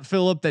worried about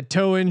Phillip, that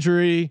toe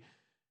injury.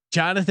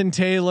 Jonathan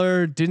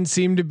Taylor didn't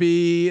seem to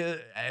be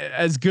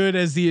as good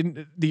as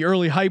the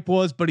early hype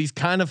was, but he's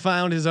kind of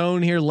found his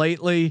own here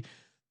lately.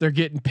 They're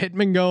getting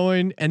Pittman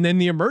going, and then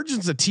the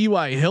emergence of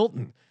T.Y.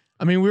 Hilton.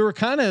 I mean, we were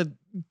kind of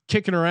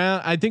kicking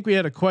around. I think we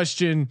had a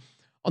question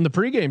on the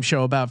pregame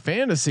show about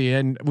fantasy,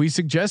 and we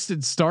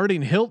suggested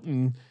starting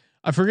Hilton.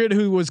 I forget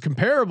who was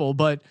comparable,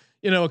 but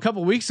a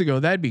couple weeks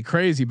ago that'd be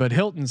crazy. But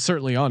Hilton's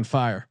certainly on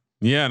fire.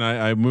 Yeah, and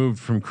I moved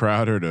from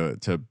Crowder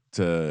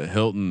to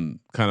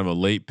Hilton, kind of a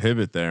late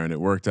pivot there, and it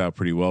worked out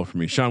pretty well for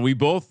me. Sean,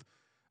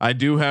 I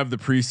do have the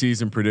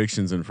preseason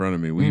predictions in front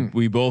of me.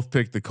 We both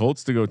picked the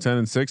Colts to go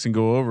 10-6 and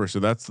go over. So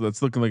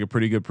that's looking like a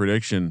pretty good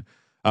prediction.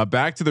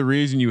 Back to the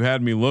reason you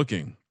had me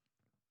looking.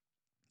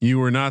 You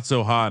were not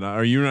so hot.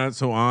 Are you not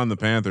so on the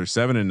Panthers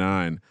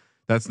 7-9?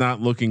 That's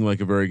not looking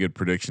like a very good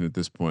prediction at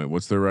this point.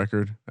 What's their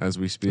record as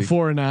we speak?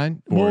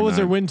 4-9. What was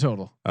their win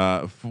total?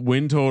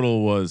 Win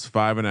total was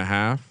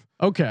 5.5.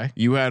 Okay.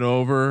 You had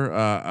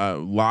over,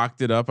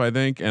 locked it up, I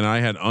think, and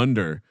I had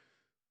under.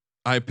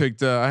 I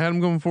picked. I had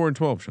them going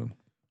 4-12, Sean.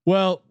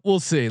 Well,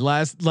 we'll see.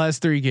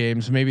 Last 3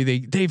 games,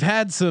 maybe they've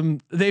had some.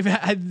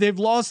 They've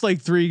lost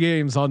like 3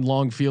 games on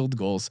long field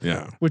goals.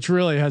 Yeah, which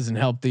really hasn't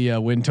helped the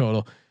win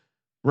total.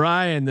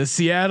 Ryan, the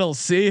Seattle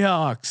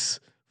Seahawks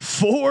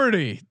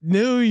 40,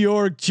 New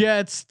York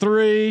Jets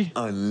 3.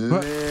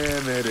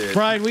 Unlimited.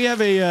 Brian, we have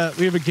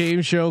a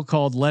game show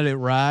called Let It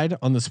Ride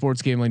on the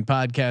Sports Gambling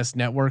Podcast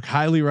Network.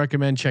 Highly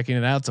recommend checking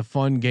it out. It's a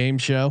fun game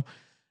show.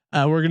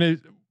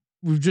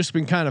 We've just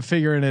been kind of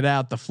figuring it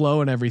out, the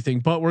flow and everything,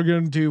 but we're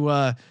going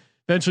to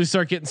eventually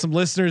start getting some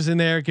listeners in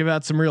there, give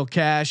out some real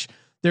cash.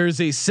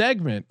 There's a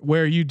segment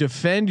where you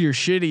defend your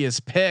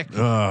shittiest pick.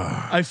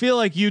 I feel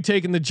like you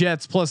taking the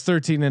Jets plus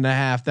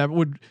 13.5. That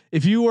would,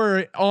 if you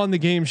were on the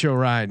game show,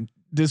 Ryan,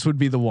 this would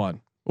be the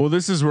one. Well,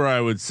 this is where I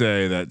would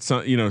say that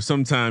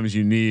sometimes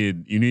you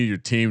need your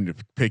team to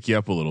pick you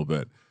up a little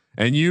bit.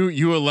 And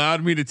you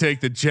allowed me to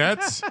take the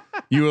Jets.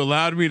 You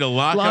allowed me to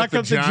lock up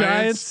the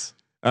Giants.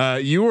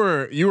 You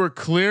were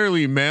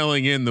clearly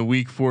mailing in the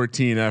week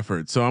 14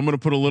 effort. So I'm going to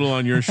put a little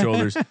on your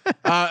shoulders.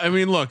 I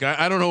mean, look,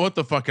 I don't know what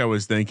the fuck I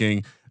was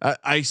thinking.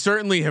 I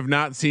certainly have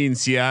not seen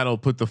Seattle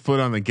put the foot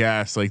on the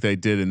gas like they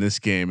did in this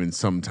game in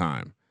some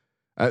time.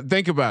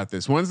 Think about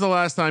this. When's the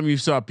last time you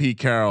saw Pete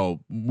Carroll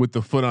with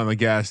the foot on the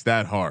gas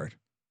that hard?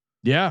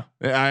 Yeah,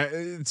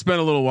 it's been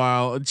a little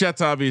while.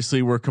 Jets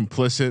obviously were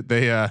complicit.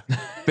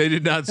 They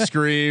did not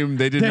scream.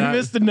 They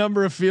missed the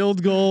number of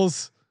field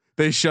goals.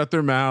 They shut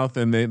their mouth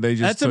and they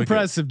just. That's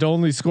impressive to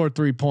only score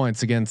 3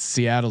 points against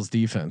Seattle's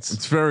defense.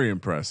 It's very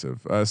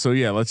impressive. So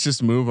yeah, let's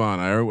just move on.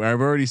 I've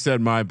already said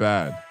my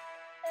bad.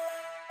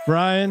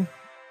 Brian,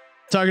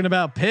 talking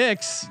about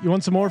picks. You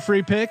want some more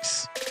free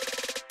picks?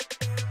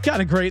 Got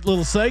a great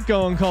little site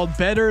going called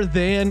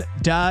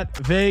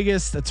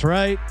BetterThan.Vegas. That's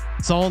right.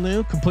 It's all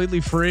new, completely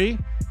free.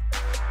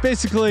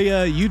 basically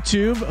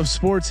YouTube of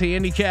sports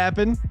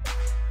handicapping.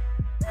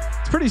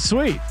 It's pretty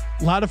sweet.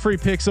 A lot of free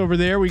picks over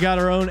there. We got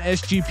our own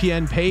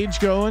SGPN page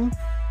going.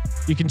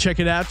 You can check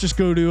it out. Just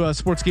go to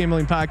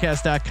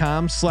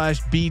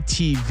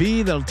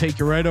sportsgamblingpodcast.com/BTV. That'll take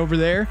you right over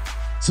there.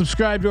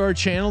 Subscribe to our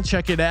channel.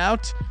 Check it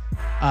out.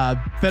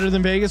 Better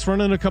Than Vegas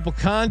running a couple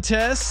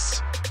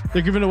contests.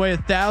 They're giving away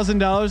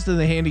 $1,000 to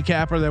the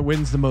handicapper that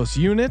wins the most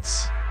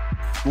units.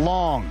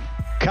 Long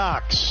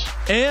Cox.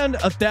 And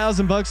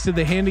 $1,000 to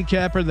the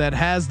handicapper that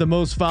has the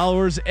most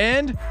followers.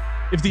 And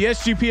if the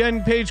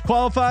SGPN page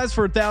qualifies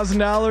for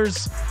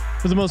 $1,000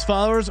 for the most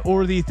followers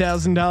or the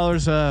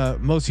 $1,000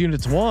 most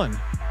units won,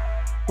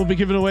 we'll be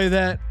giving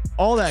away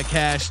all that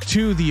cash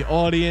to the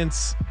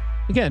audience.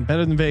 Again,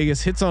 Better Than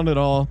Vegas hits on it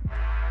all.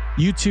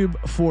 YouTube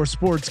for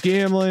sports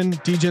gambling.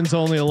 DGens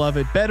only love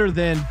it. Better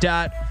than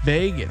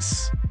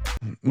 .Vegas.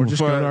 Or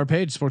just go to our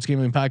page,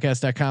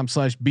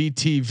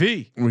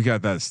 sportsgamblingpodcast.com/BTV. We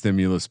got that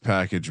stimulus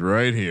package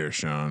right here,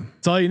 Sean.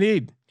 That's all you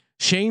need.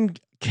 Shane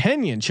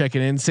Kenyon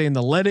checking in saying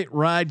the Let It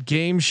Ride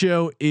game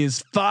show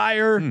is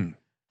fire.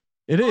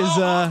 It is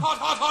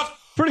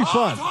pretty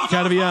fun,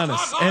 gotta be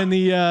honest. And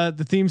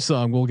the theme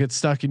song will get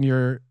stuck in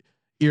your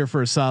ear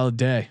for a solid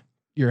day.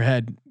 Your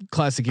head,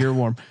 classic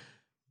earworm.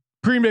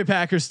 Green Bay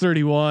Packers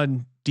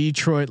 31,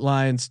 Detroit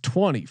Lions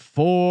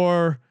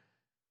 24.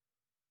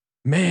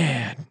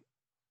 Man,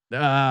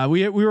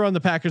 we were on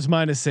the Packers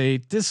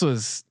 -8. This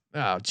was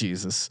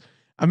Jesus.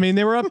 I mean,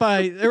 they were up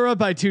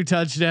by 2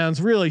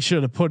 touchdowns. Really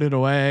should have put it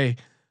away.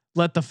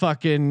 Let the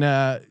fucking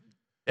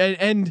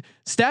and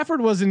Stafford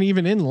wasn't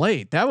even in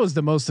late. That was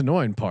the most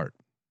annoying part.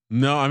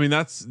 No, I mean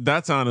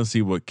that's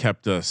honestly what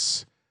kept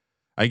us.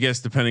 I guess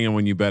depending on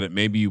when you bet it,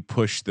 maybe you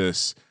push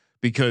this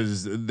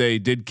because they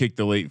did kick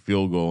the late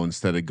field goal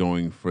instead of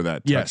going for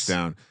that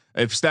touchdown.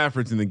 If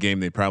Stafford's in the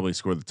game, they probably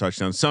scored the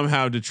touchdown.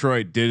 Somehow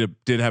Detroit did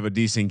have a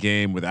decent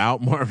game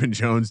without Marvin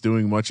Jones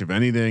doing much of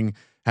anything.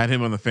 Had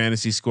him on the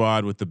fantasy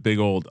squad with the big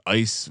old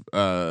ice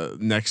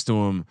next to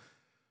him.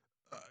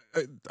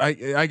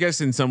 I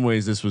guess in some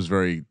ways this was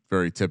very,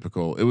 very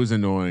typical. It was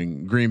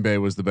annoying. Green Bay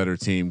was the better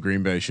team.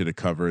 Green Bay should have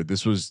covered.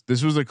 This was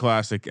a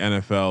classic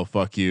NFL.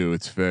 Fuck you.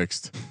 It's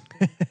fixed.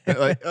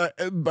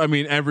 I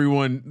mean,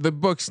 the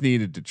books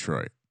needed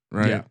Detroit,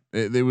 right? Yeah.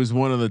 It was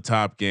one of the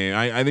top games.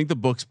 I think the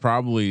books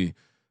probably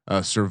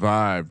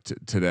survived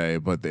today,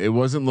 but it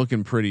wasn't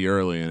looking pretty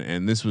early,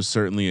 and this was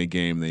certainly a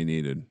game they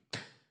needed.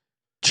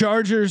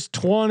 Chargers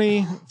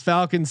 20,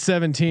 Falcons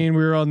 17.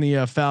 We were on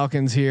the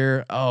Falcons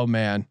here. Oh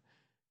man,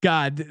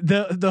 God,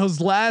 those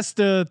last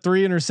 3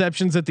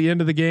 interceptions at the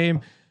end of the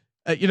game.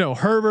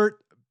 Herbert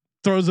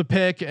throws a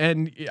pick,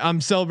 and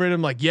I'm celebrating.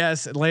 I'm like,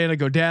 yes, Atlanta,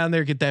 go down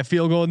there, get that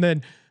field goal, and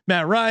then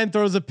Matt Ryan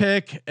throws a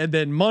pick, and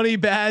then Money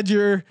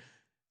Badger,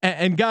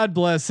 and God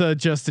bless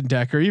Justin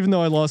Decker. Even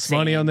though I lost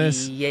money on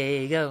this,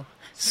 Diego,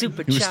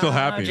 Superchargers, he was still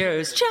happy.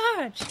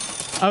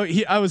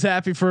 Charge. I was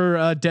happy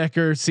for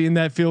Decker seeing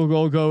that field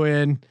goal go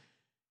in.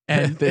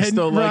 And they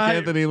still like Ryan,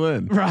 Anthony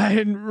Lynn.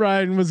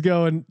 Ryan was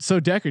going, so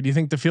Decker, do you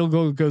think the field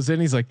goal goes in?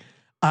 He's like,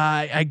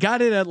 I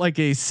got it at like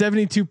a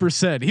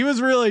 72%. He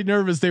was really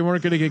nervous they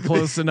weren't going to get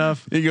close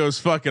enough. He goes,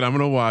 fuck it, I'm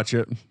going to watch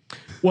it.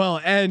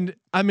 Well, and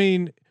I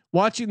mean,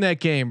 watching that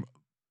game,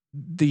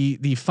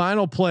 the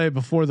final play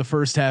before the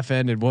first half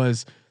ended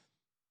was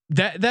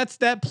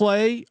that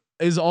play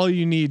is all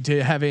you need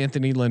to have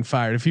Anthony Lynn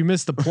fired. If you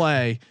miss the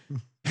play,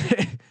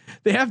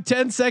 they have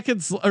 10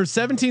 seconds or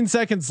 17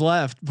 seconds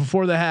left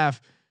before the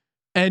half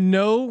and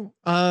no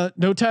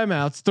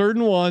timeouts. 3rd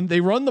and 1, they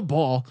run the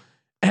ball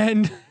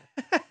and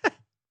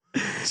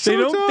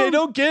they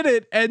don't get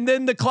it. And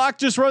then the clock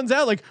just runs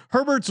out. Like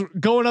Herbert's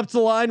going up to the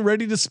line,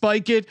 ready to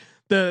spike it.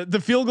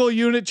 The field goal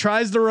unit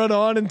tries to run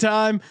on in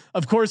time.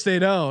 Of course they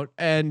don't.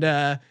 And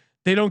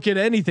they don't get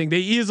anything. They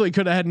easily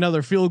could have had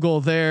another field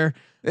goal there.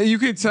 You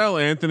could tell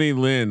Anthony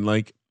Lynn,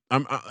 like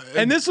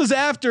and this was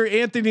after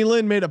Anthony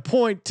Lynn made a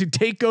point to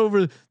take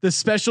over the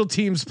special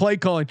teams play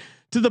calling,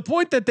 to the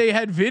point that they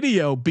had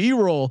video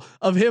B-roll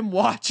of him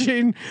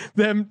watching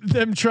them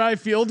try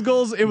field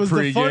goals. It was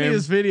the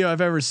funniest video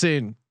I've ever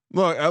seen.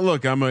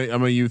 Look, I'm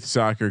a youth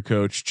soccer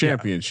coach,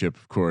 championship,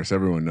 of course,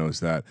 everyone knows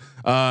that.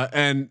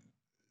 And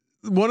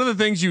one of the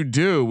things you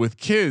do with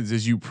kids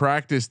is you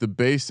practice the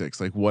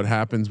basics, like what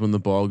happens when the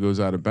ball goes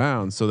out of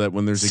bounds, so that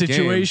when there's a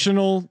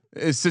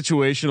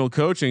situational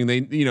coaching,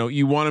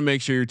 you want to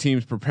make sure your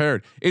team's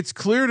prepared. It's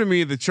clear to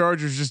me the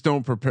Chargers just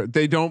don't prepare.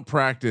 They don't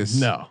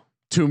practice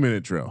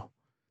 2-minute drill.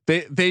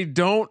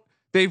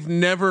 They've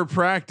never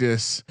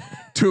practiced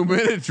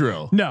 2-minute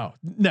drill. No,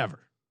 never.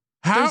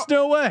 There's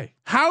no way.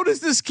 How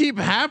does this keep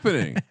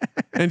happening?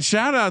 And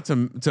shout out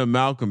to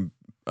Malcolm,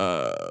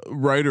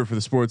 writer for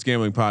the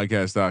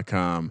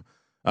sportsgamblingpodcast.com.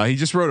 He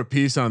just wrote a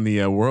piece on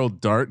the World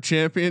Dart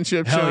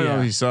Championship. Hell show.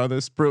 yeah. You saw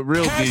this?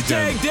 Real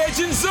D-Gen.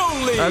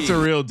 Only. That's a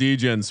real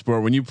D-Gen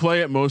sport. When you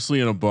play it mostly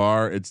in a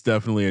bar, it's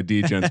definitely a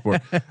D-Gen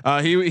sport.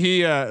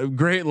 He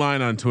great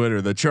line on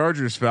Twitter. The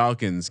Chargers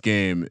Falcons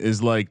game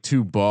is like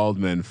 2 bald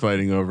men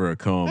fighting over a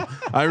comb.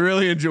 I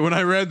really enjoy when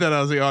I read that.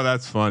 I was like, oh,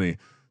 that's funny.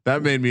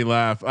 That made me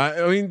laugh.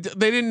 I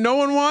mean, no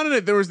one wanted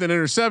it. There was an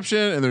interception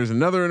and there's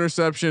another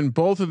interception.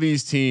 Both of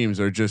these teams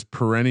are just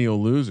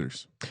perennial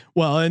losers.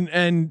 Well,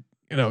 and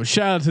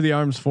shout out to the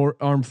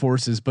armed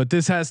forces, but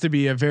this has to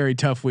be a very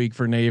tough week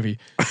for Navy.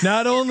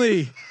 Not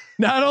only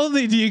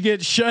do you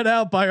get shut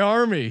out by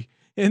Army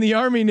in the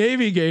Army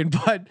Navy game,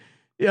 but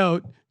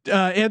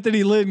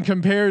Anthony Lynn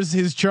compares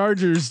his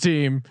Chargers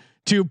team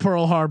to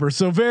Pearl Harbor.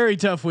 So very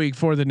tough week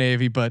for the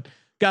Navy, but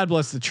God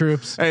bless the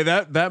troops. Hey,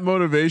 that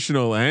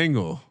motivational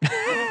angle.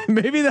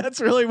 Maybe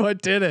that's really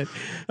what did it.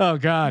 Oh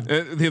God.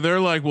 They're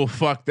like, well,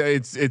 fuck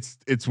that.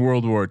 It's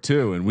World War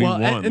II and we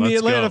won. And the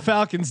Atlanta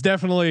Falcons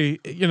definitely,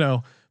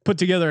 put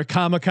together a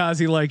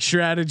kamikaze like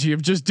strategy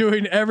of just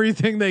doing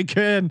everything they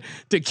can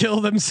to kill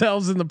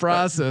themselves in the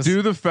process.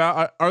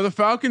 Are the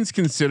Falcons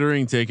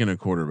considering taking a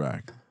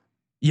quarterback?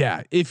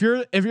 Yeah. If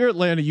you're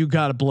Atlanta, you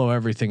got to blow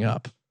everything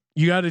up.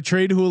 You got to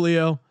trade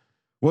Julio.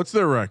 What's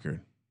their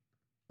record?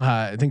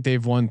 I think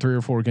they've won 3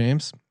 or 4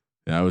 games.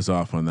 Yeah, I was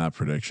off on that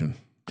prediction.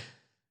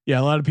 Yeah,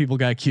 a lot of people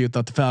got cute,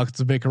 thought the Falcons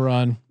would make a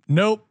run.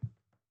 Nope.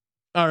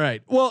 All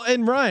right. Well,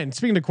 and Ryan,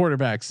 speaking of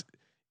quarterbacks,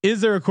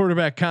 is there a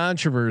quarterback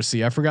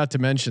controversy? I forgot to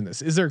mention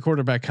this. Is there a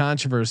quarterback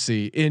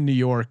controversy in New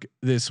York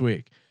this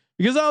week?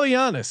 Because I'll be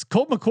honest,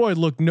 Colt McCoy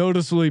looked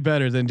noticeably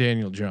better than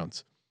Daniel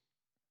Jones.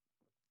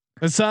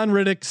 Hassan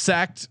Riddick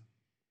sacked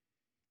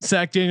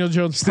Daniel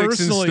Jones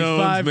personally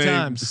 5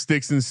 times.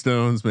 Sticks and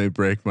stones may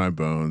break my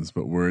bones,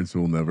 but words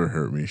will never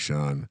hurt me,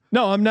 Sean.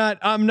 No, I'm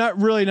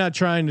not really not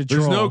trying to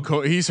troll. There's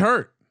no he's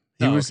hurt.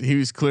 He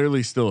was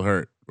clearly still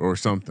hurt or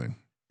something.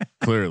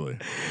 Clearly.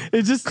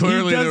 It just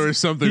clearly there was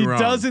something wrong.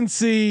 He doesn't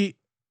see.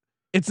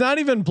 It's not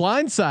even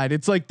blindside.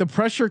 It's like the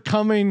pressure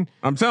coming.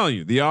 I'm telling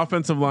you, the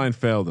offensive line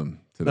failed him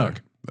today.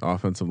 Look. The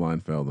offensive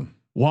line failed him.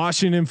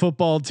 Washington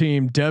football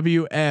team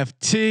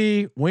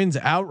WFT wins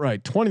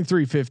outright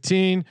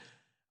 23-15.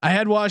 I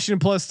had Washington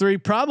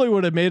 +3. Probably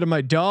would have made him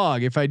my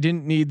dog if I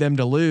didn't need them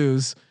to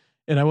lose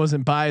and I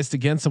wasn't biased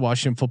against the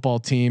Washington football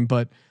team.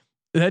 But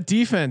that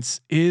defense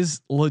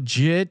is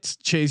legit.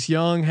 Chase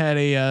Young had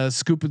a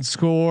scoop and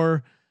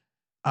score.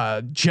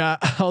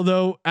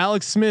 Although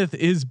Alex Smith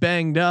is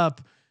banged up.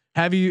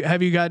 Have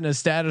you gotten a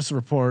status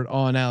report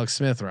on Alex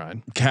Smith,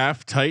 Ryan?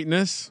 Calf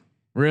tightness,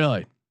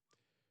 really?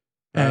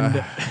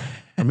 And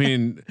I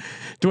mean,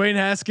 Dwayne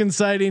Haskins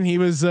sighting. He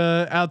was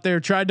out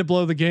there, tried to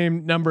blow the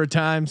game number of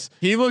times.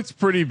 He looked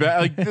pretty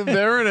bad. Like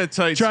they're in a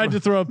tight. Tried to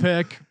throw a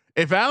pick.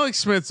 If Alex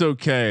Smith's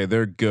okay,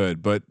 they're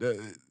good. But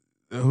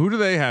who do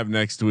they have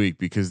next week?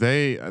 Because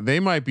they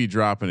might be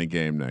dropping a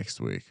game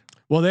next week.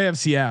 Well, they have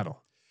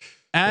Seattle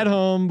at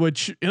home,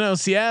 which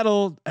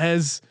Seattle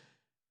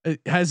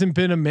hasn't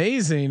been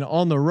amazing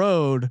on the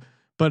road.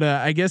 But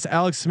I guess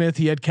Alex Smith,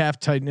 he had calf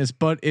tightness,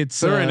 but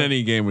they're in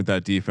any game with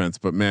that defense.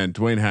 But man,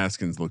 Dwayne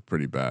Haskins looked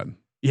pretty bad.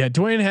 Yeah,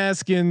 Dwayne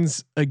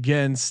Haskins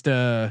against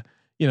some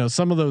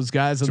of those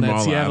guys on Jamal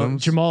that Seattle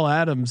Adams. Jamal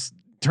Adams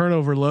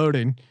turnover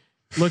loading.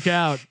 Look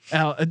out,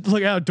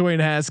 look out,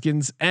 Dwayne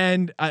Haskins.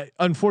 And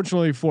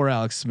unfortunately for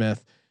Alex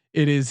Smith,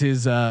 it is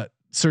his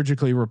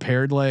surgically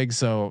repaired leg,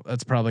 so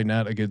that's probably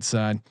not a good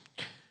sign.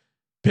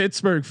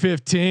 Pittsburgh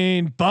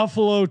 15,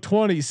 Buffalo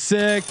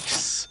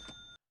 26.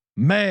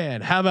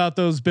 Man, how about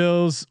those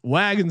Bills?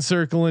 Wagon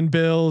circling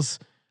Bills.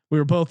 We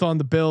were both on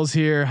the Bills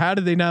here. How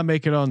did they not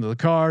make it onto the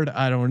card?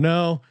 I don't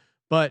know,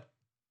 but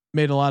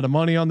made a lot of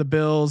money on the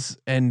Bills.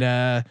 And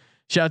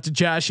shout out to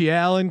Josh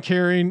Allen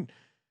carrying.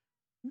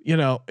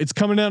 It's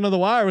coming down to the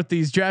wire with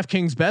these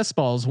DraftKings best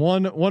balls.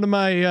 One of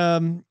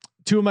my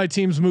 2 of my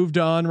teams moved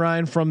on,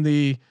 Ryan, from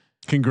the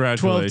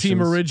 12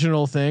 team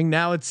original thing.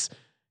 Now it's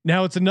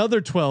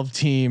another 12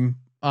 team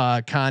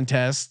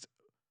contest.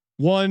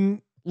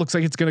 One looks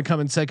like it's going to come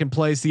in second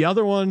place. The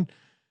other one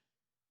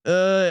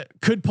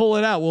could pull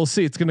it out. We'll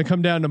see. It's going to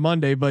come down to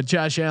Monday, but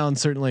Josh Allen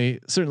certainly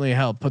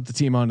helped put the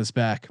team on his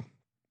back.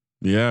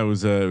 Yeah, it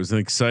was an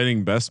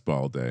exciting best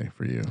ball day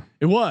for you.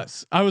 It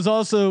was. I was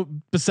also,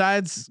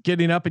 besides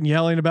getting up and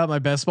yelling about my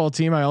best ball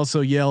team, I also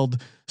yelled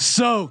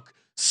soak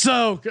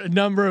a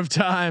number of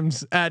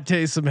times at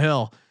Taysom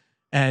Hill,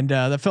 and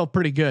that felt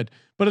pretty good.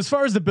 But as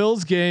far as the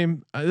Bills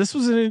game, this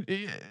was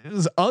it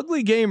was an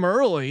ugly game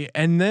early,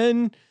 and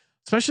then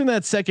especially in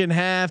that second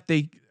half,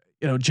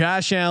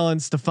 Josh Allen,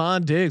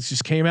 Stephon Diggs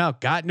just came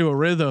out, got into a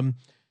rhythm.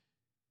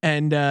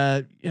 And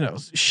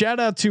shout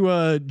out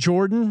to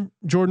Jordan.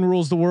 Jordan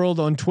rules the world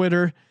on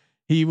Twitter.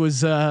 He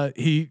was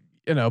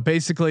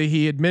basically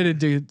he admitted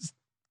to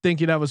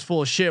thinking I was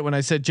full of shit when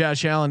I said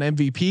Josh Allen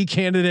MVP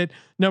candidate,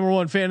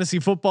 #1 fantasy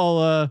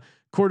football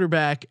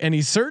quarterback, and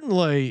he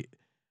certainly.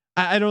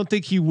 I don't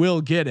think he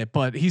will get it,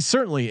 but he's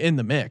certainly in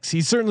the mix.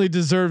 He certainly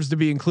deserves to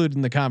be included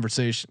in the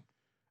conversation.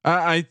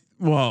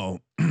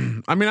 Well,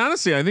 I mean,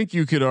 honestly, I think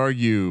you could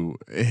argue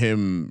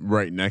him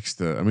right next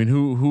to. I mean,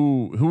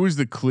 who is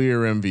the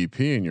clear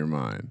MVP in your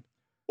mind?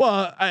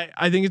 Well,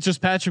 I think it's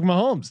just Patrick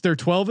Mahomes. They're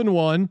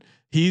 12-1.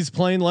 He's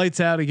playing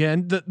lights out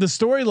again. The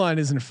storyline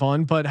isn't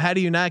fun, but how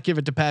do you not give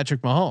it to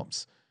Patrick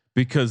Mahomes?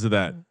 Because of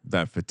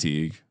that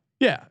fatigue.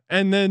 Yeah,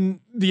 and then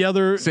the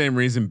other same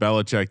reason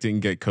Belichick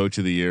didn't get Coach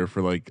of the Year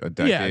for like a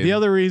decade. Yeah, the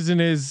other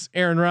reason is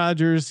Aaron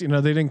Rodgers. You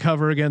know, they didn't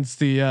cover against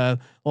the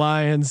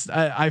Lions.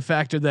 I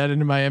factored that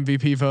into my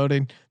MVP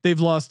voting. They've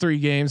lost 3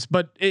 games,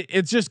 but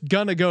it's just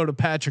gonna go to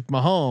Patrick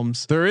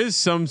Mahomes. There is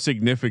some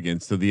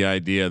significance to the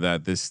idea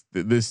that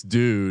this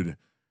dude,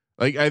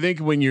 like I think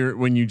when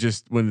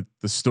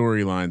the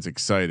storyline's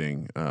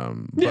exciting,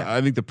 but I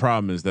think the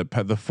problem is that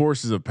the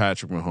forces of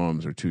Patrick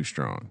Mahomes are too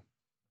strong.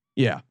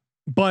 Yeah,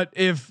 but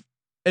if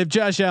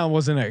Josh Allen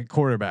wasn't a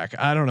quarterback,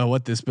 I don't know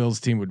what this Bills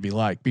team would be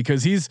like,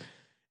 because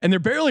they're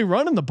barely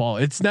running the ball.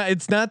 It's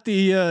not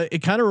the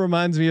it kind of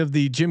reminds me of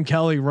the Jim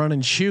Kelly run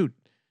and shoot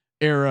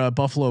era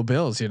Buffalo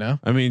Bills, you know?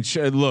 I mean,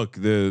 look,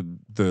 the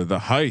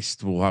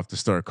heist, we'll have to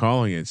start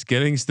calling it. It's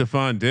getting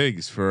Stephon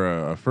Diggs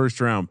for a first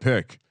round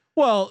pick.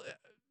 Well,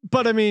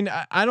 but I mean,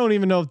 I don't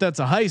even know if that's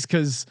a heist,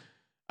 because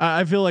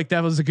I feel like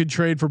that was a good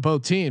trade for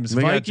both teams.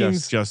 They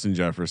Vikings, got Justin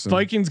Jefferson.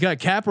 Vikings got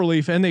cap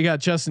relief and they got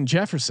Justin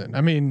Jefferson.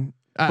 I mean,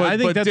 I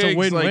think that's Diggs, a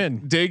win-win.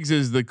 Like, Diggs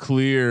is the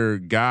clear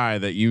guy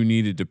that you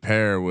needed to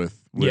pair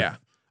with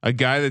a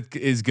guy that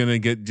is going to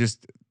get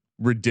just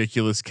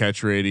ridiculous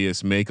catch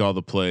radius, make all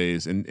the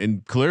plays,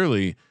 and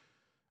clearly,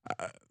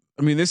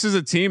 I mean, this is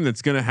a team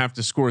that's going to have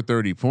to score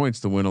 30 points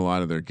to win a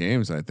lot of their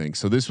games, I think.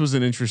 So this was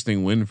an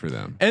interesting win for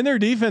them. And their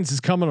defense is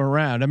coming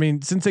around. I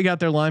mean, since they got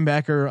their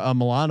linebacker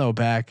Milano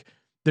back,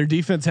 their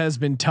defense has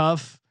been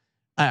tough.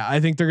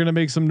 I think they're going to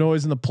make some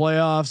noise in the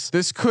playoffs.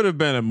 This could have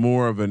been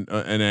more of an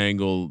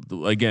angle.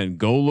 Again,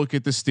 go look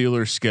at the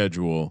Steelers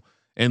schedule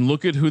and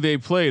look at who they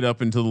played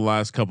up until the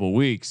last couple of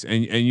weeks,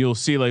 and you'll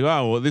see like,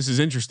 oh, well, this is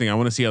interesting. I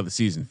want to see how the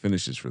season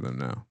finishes for them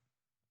now.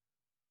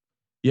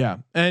 Yeah,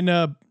 and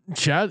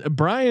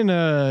Brian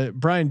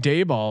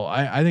Daboll,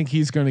 I think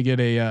he's going to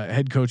get a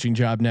head coaching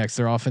job next,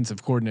 their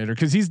offensive coordinator,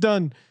 because he's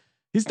done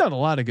a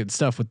lot of good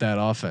stuff with that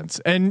offense,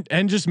 and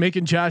just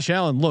making Josh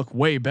Allen look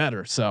way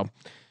better. So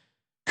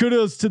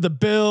kudos to the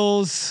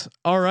Bills.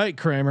 All right,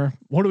 Kramer,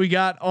 what do we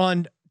got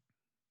on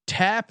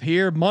tap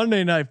here?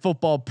 Monday Night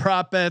Football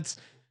prop bets.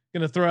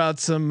 Going to throw out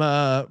some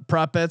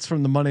prop bets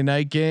from the Monday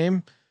night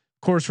game.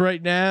 Of course,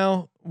 right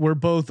now we're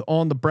both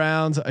on the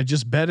Browns. I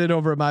just bet it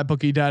over at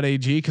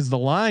mybookie.ag because the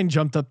line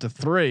jumped up to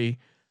 3.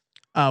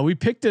 We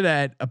picked it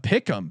at a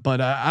pick 'em,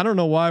 but I don't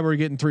know why we're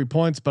getting 3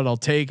 points, but I'll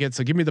take it.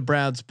 So give me the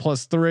Browns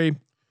 +3.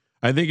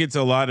 I think it's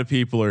a lot of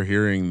people are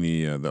hearing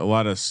a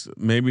lot of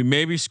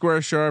maybe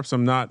square sharps.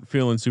 I'm not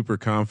feeling super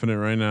confident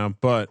right now,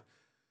 but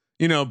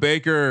you know,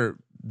 Baker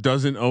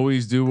doesn't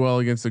always do well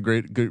against a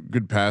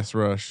good pass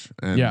rush,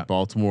 and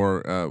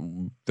Baltimore,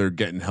 they're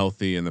getting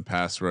healthy, and the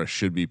pass rush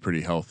should be pretty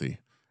healthy.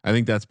 I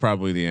think that's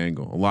probably the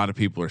angle. A lot of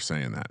people are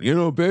saying that, you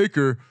know,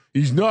 Baker,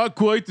 he's not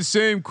quite the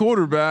same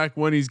quarterback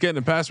when he's getting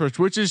a pass rush,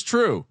 which is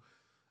true.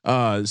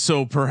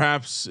 So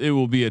perhaps it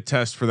will be a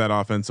test for that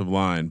offensive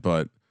line,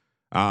 but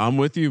I'm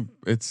with you.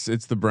 It's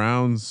the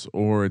Browns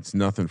or it's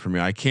nothing for me.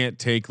 I can't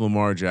take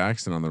Lamar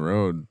Jackson on the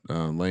road,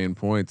 laying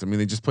points. I mean,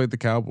 they just played the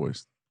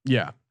Cowboys.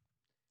 Yeah.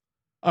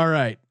 All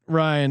right,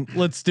 Ryan,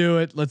 let's do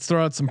it. Let's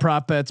throw out some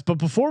prop bets. But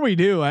before we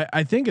do,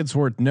 I think it's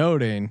worth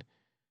noting.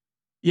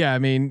 Yeah, I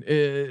mean,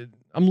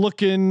 I'm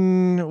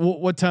looking.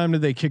 What time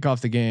did they kick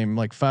off the game?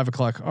 Like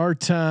 5:00 our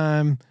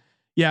time.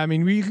 Yeah, I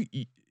mean,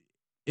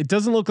 it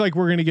doesn't look like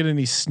we're going to get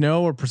any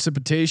snow or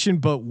precipitation,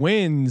 but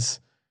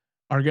winds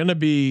are going to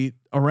be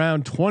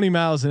around 20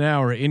 miles an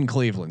hour in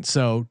Cleveland.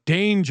 So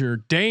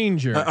danger.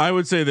 I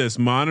would say this: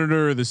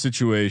 monitor the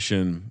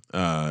situation.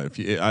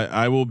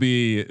 I will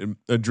be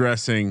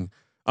addressing.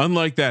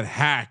 Unlike that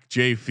hack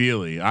Jay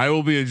Feely, I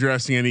will be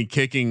addressing any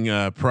kicking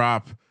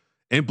prop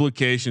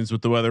implications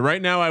with the weather.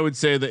 Right now, I would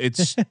say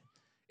that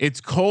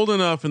it's cold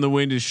enough and the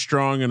wind is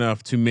strong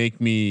enough to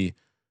make me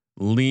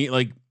lean.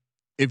 Like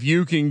if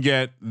you can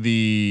get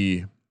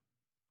this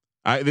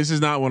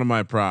is not one of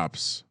my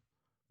props,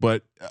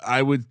 but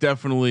I would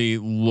definitely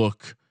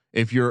look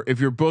if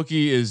your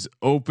bookie is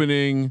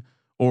opening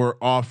or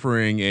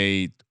offering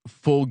a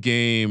full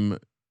game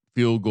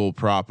field goal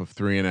prop of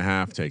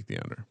 3.5, take the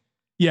under.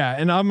 Yeah,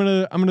 and I'm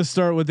gonna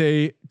start with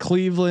a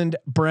Cleveland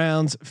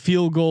Browns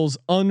field goals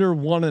under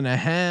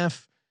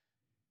 1.5.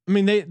 I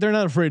mean, they're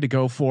not afraid to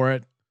go for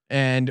it,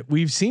 and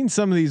we've seen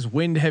some of these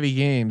wind heavy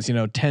games. You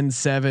know,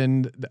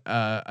 10-7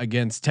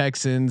 against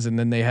Texans, and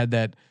then they had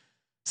that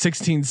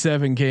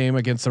 16-7 game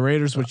against the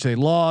Raiders, which they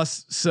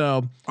lost.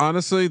 So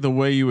honestly, the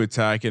way you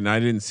attack it, and I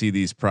didn't see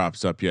these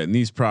props up yet, and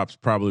these props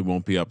probably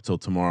won't be up till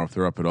tomorrow if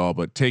they're up at all.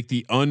 But take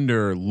the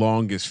under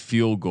longest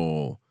field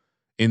goal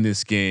in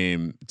this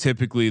game.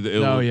 Typically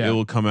it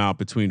will come out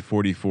between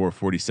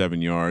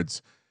 44-47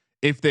 yards.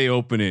 If they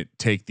open it,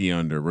 take the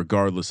under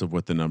regardless of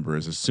what the number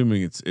is,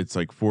 assuming it's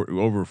like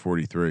over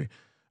 43.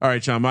 All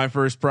right, Sean, my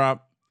first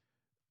prop.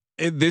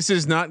 This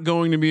is not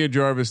going to be a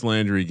Jarvis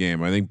Landry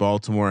game. I think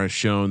Baltimore has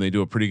shown they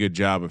do a pretty good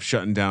job of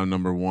shutting down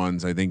number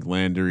ones. I think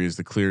Landry is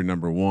the clear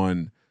number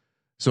one.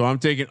 So I'm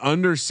taking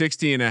under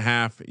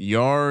 60.5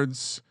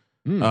 yards.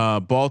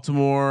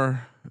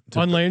 Baltimore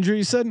on Landry,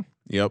 you said?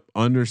 Yep.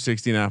 Under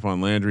 60.5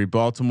 on Landry.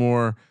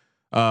 Baltimore.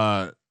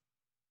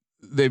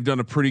 they've done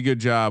a pretty good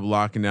job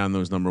locking down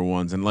those number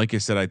ones. And like I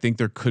said, I think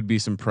there could be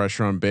some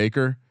pressure on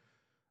Baker.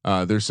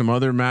 There's some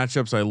other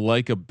matchups I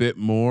like a bit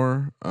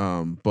more,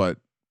 but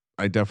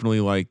I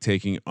definitely like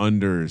taking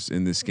unders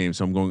in this game.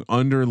 So I'm going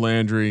under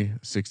Landry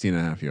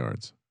 16.5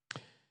 yards.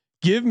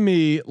 Give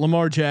me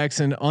Lamar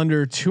Jackson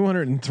under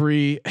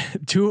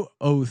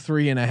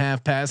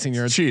 203.5 passing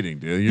yards. It's cheating,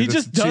 dude. He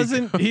just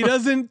doesn't. He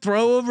doesn't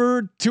throw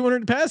over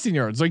 200 passing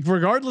yards. Like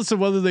regardless of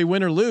whether they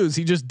win or lose,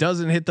 he just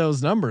doesn't hit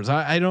those numbers.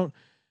 I don't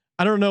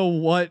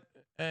know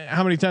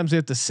how many times they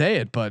have to say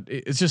it, but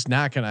it's just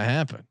not going to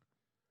happen.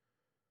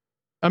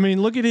 I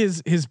mean, look at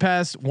his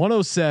pass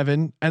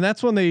 107, and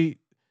that's when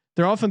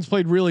their offense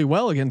played really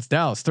well against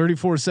Dallas.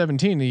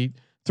 34-17, he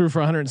threw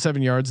for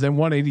 107 yards, then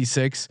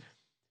 186.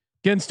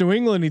 Against New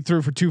England, he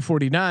threw for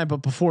 249, but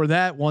before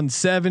that,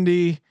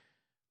 170.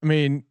 I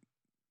mean,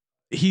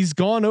 he's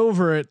gone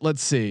over it.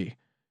 Let's see,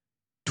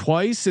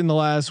 twice in the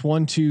last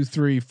 1, 2,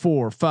 3,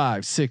 4,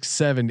 5, 6,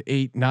 7,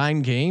 8,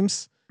 9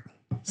 games.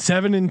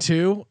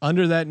 7-2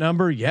 under that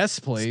number. Yes,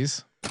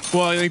 please.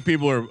 Well, I think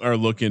people are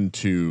looking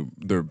to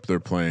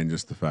they're playing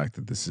just the fact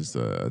that this is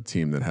a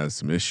team that has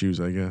some issues.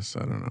 I guess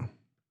I don't know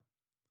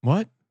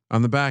what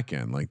on the back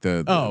end, like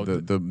the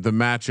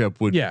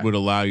matchup would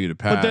allow you to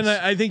pass. But then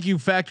I think you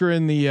factor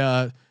in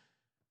the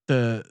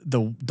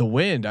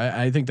wind.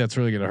 I think that's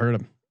really going to hurt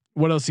him.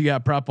 What else you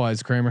got prop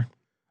wise, Kramer?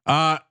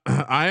 I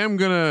am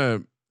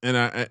gonna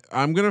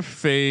I'm gonna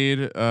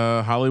fade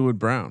Hollywood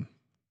Brown.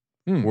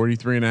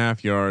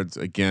 43.5 yards.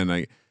 Again,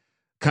 I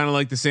kind of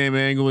like the same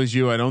angle as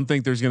you. I don't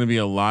think there's going to be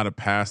a lot of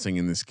passing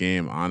in this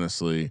game,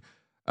 honestly.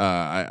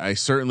 I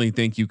certainly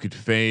think you could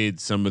fade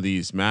some of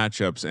these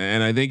matchups,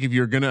 and I think if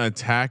you're going to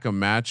attack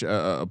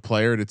a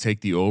player to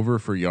take the over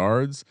for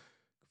yards,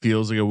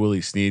 feels like a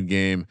Willie Snead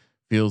game,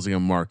 feels like a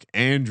Mark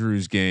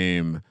Andrews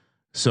game.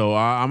 So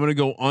I'm going to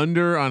go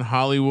under on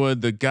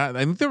Hollywood. I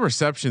think the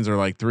receptions are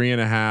like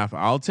 3.5.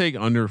 I'll take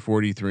under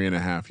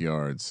 43.5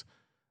 yards.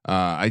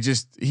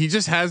 He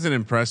just hasn't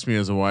impressed me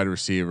as a wide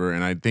receiver,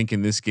 and I think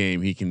in this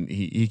game he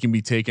can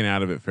be taken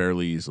out of it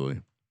fairly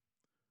easily.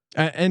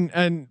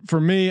 And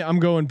for me, I'm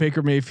going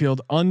Baker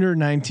Mayfield under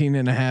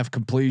 19.5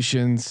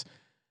 completions.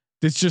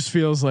 This just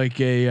feels like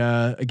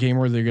a game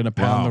where they're going to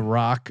pound the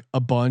rock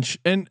a bunch.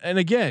 And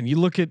again, you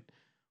look at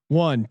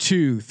 1,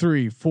 2,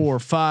 3, 4,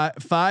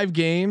 5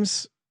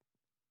 games.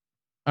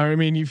 I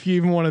mean, if you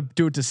even want to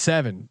do it to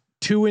 7,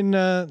 2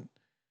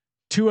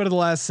 out of the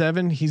last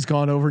 7, he's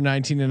gone over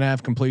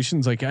 19.5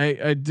 completions. Like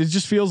it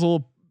just feels a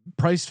little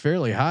priced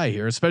fairly high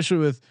here, especially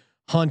with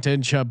Hunt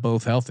and Chubb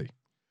both healthy.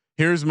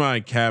 Here's my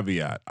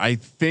caveat. I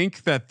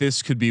think that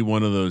this could be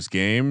one of those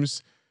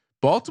games.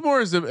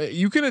 Baltimore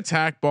you can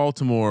attack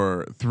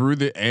Baltimore through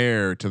the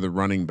air to the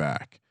running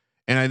back.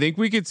 And I think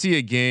we could see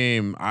a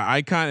game.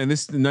 And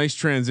this is a nice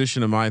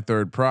transition to my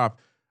third prop.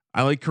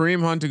 I like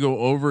Kareem Hunt to go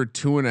over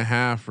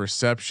 2.5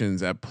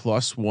 receptions at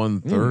plus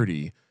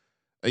 130.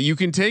 You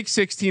can take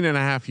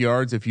 16.5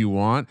 yards if you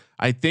want.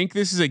 I think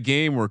this is a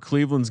game where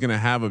Cleveland's going to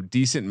have a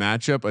decent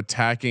matchup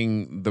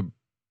attacking the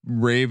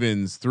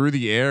Ravens through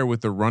the air with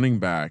the running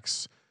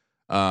backs.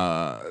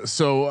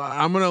 So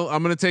I'm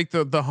gonna take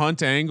the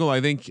Hunt angle.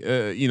 I think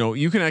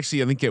you can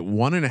actually get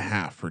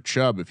 1.5 for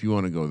Chubb if you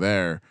want to go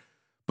there,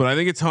 but I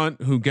think it's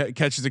Hunt who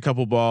catches a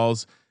couple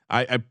balls.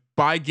 I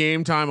by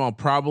game time I'll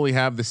probably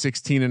have the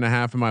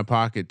 16.5 in my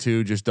pocket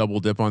too. Just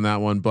double dip on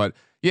that one, but.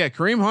 Yeah,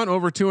 Kareem Hunt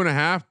over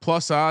 2.5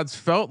 plus odds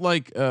felt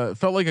like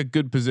a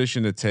good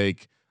position to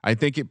take. I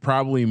think it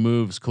probably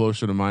moves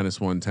closer to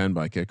minus 110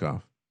 by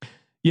kickoff.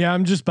 Yeah,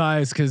 I'm just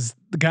biased because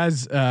the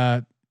guys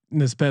in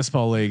this best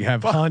ball league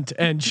have Hunt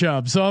and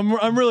Chubb, so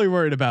I'm really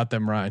worried about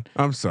them, Ryan.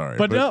 I'm sorry,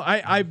 but no,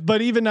 I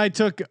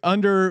took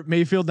under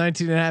Mayfield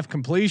 19.5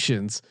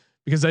 completions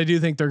because I do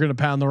think they're going to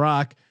pound the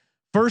rock.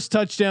 First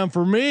touchdown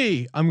for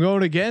me. I'm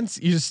going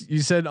against you.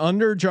 You said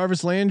under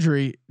Jarvis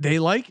Landry.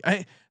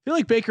 I feel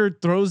like Baker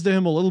throws to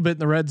him a little bit in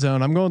the red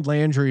zone. I'm going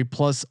Landry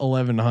plus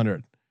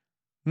 1100.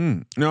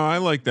 No, I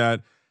like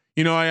that.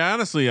 I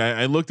honestly,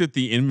 I looked at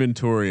the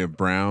inventory of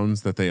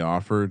Browns that they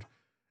offered,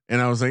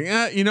 and I was like,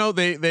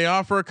 they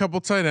offer a couple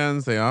tight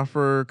ends, they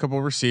offer a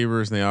couple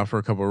receivers, and they offer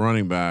a couple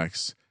running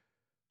backs.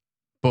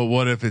 But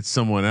what if it's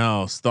someone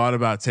else? Thought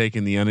about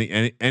taking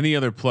any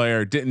other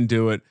player, didn't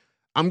do it.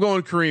 I'm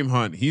going Kareem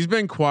Hunt. He's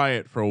been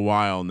quiet for a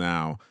while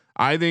now.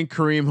 I think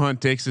Kareem Hunt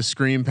takes a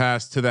screen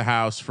pass to the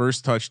house,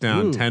 first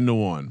touchdown,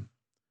 10-1.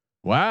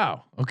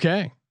 Wow.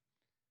 Okay.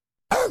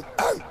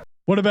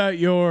 What about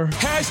your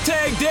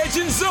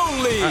 #Legends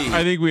only?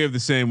 I think we have the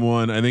same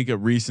one. I think a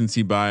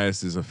recency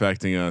bias is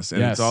affecting us,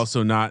 and it's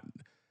also not.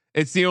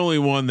 It's the only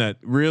one that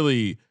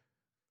really.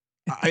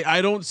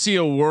 I don't see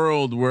a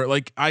world where,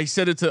 like I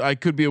said, I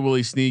could be a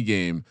Willie Snead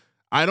game.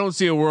 I don't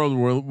see a world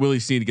where Willie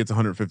Snead gets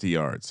 150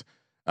 yards.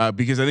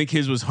 Because I think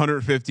his was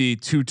 150,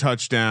 2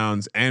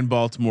 touchdowns, and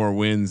Baltimore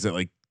wins at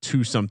like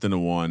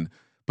 2-something-1.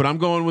 But I'm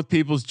going with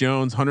Peoples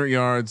Jones, 100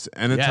 yards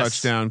and a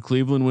touchdown.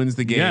 Cleveland wins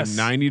the game,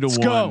 90-1. Let's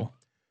go.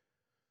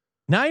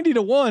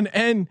 90-1,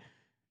 and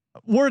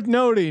worth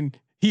noting,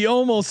 He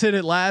almost hit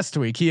it last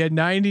week. He had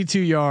 92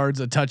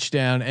 yards, a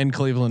touchdown, and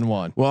Cleveland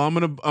won. Well, I'm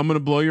gonna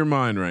blow your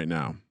mind right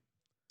now.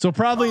 So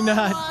probably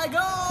not.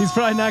 He's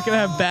probably not going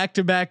to have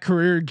back-to-back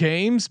career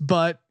games.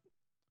 But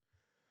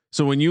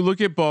so when you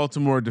look at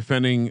Baltimore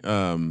defending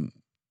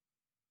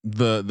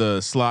the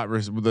slot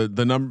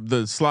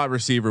the slot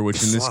receiver,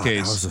 which in this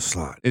case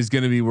is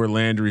going to be where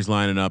Landry's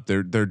lining up.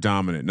 They're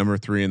dominant, number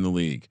 3 in the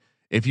league.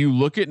 If you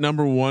look at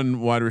number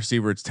 1 wide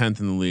receiver, it's 10th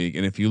in the league,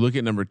 and if you look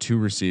at number 2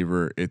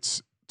 receiver,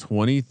 it's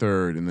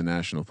 23rd in the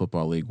National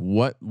Football League.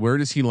 Where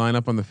does he line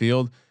up on the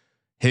field?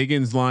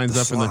 Higgins lines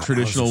up in the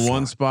traditional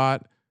 1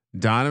 spot.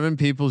 Donovan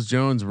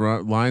Peoples-Jones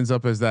lines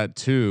up as that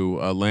 2.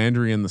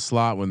 Landry in the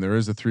slot when there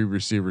is a 3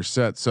 receiver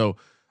set. So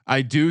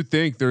I do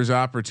think there's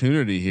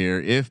opportunity here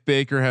if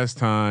Baker has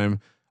time.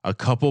 A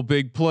couple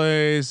big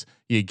plays,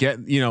 you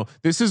get.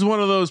 This is one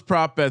of those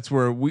prop bets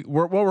where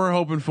what we're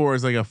hoping for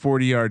is like a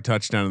 40-yard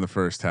touchdown in the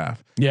first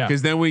half. Yeah,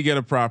 because then we get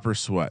a proper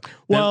sweat.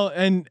 Well,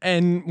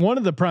 and one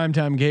of the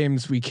primetime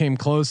games we came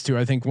close to,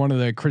 I think one of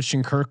the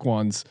Christian Kirk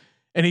ones,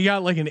 and he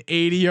got like an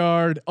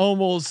 80-yard,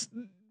 almost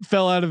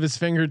fell out of his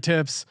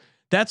fingertips.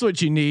 That's what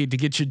you need to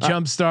get you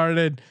jump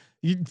started.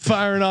 You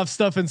firing off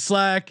stuff in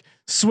Slack,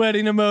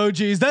 sweating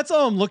emojis. That's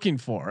all I'm looking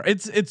for.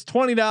 It's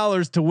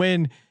 $20 to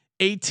win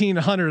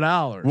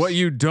 $1,800. What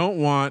you don't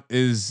want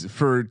is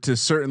to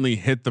certainly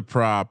hit the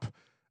prop,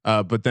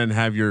 but then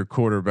have your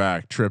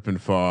quarterback trip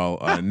and fall,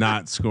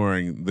 not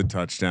scoring the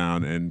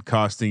touchdown and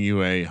costing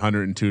you a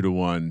 102 to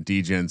 1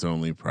 DGens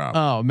only prop.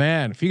 Oh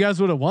man, if you guys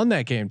would have won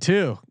that game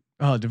too,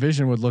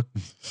 division would look.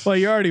 Well,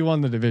 you already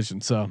won the division,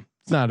 so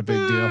it's not a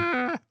big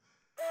deal.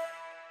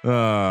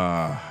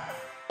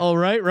 All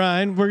right,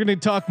 Ryan, we're going to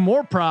talk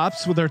more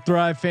props with our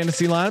Thrive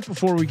Fantasy lineup.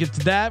 Before we get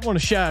to that, I want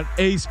to shout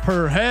Ace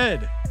per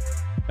head.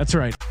 That's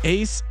right.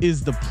 Ace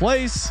is the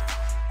place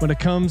when it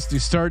comes to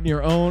starting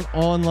your own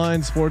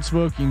online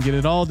sportsbook. You can get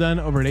it all done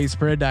over at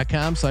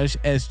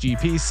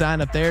aceperhead.com/SGP. Sign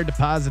up there,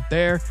 deposit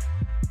there.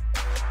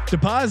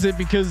 Deposit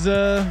because,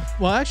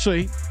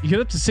 actually, you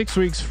get up to 6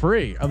 weeks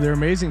free of their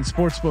amazing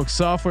sportsbook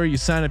software. You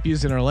sign up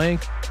using our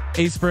link,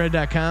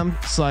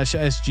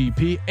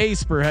 aceperhead.com/SGP,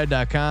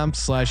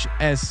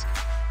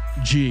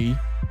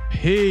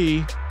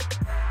 aceperhead.com/SGP.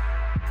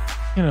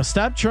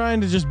 Stop trying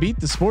to just beat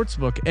the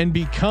sportsbook and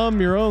become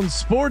your own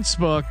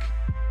sportsbook.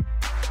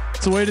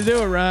 It's the way to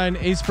do it, Ryan.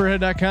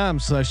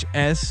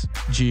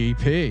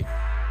 aceperhead.com/SGP.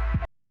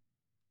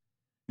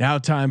 Now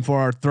time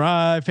for our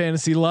Thrive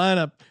Fantasy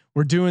lineup.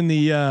 We're doing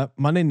the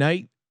Monday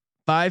night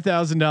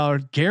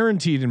 $5,000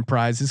 guaranteed in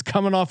prizes,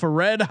 coming off a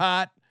red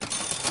hot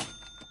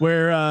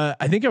where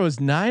I think I was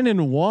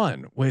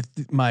 9-1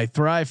 with my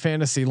Thrive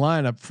Fantasy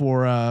lineup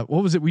for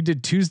what was it? We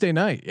did Tuesday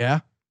night. Yeah.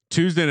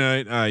 Tuesday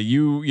night.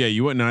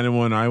 You went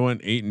 9-1. I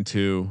went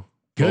 8-2.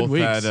 Good Both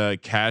weeks.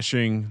 had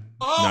cashing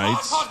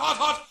nights.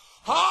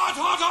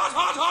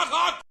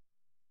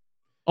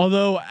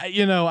 Although,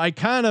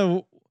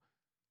 I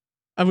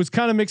was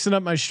kind of mixing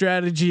up my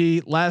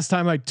strategy. Last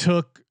time I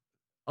took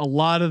a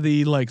lot of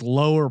the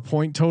lower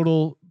point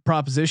total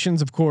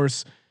propositions. Of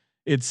course,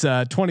 it's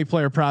 20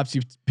 player props.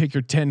 You pick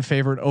your 10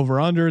 favorite over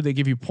under. They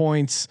give you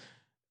points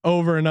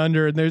over and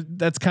under, and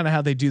that's kind of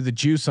how they do the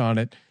juice on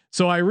it.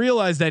 So I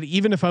realized that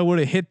even if I would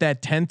have hit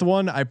that 10th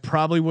one, I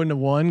probably wouldn't have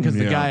won because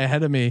the guy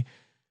ahead of me,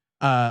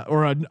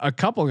 or a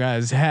couple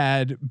guys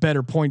had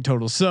better point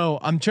totals. So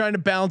I'm trying to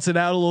balance it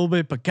out a little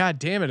bit, but God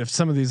damn it, if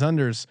some of these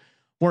unders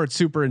weren't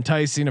super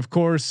enticing. Of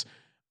course,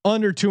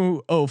 under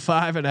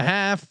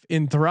 205.5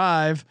 in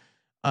Thrive,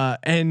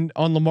 and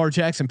on Lamar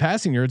Jackson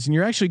passing yards, and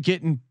you're actually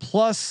getting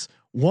plus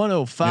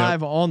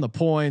 105 on the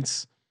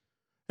points.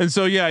 And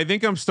so, I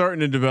think I'm starting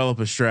to develop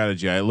a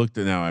strategy. I looked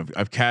at now.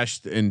 I've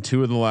cashed in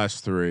 2 of the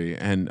last 3,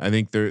 and I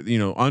think they're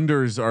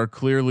unders are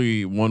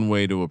clearly one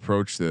way to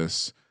approach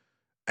this.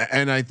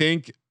 And I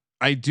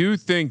do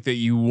think that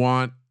you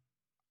want.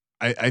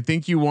 I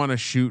think you want to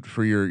shoot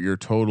for your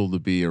total to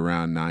be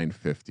around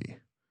 950,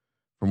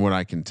 from what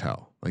I can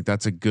tell. Like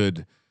that's a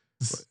good.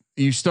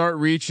 You start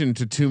reaching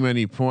to too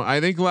many points. I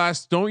think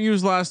don't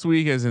use last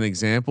week as an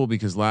example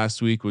because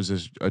last week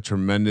was a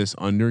tremendous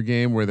under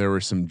game where there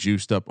were some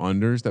juiced up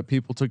unders that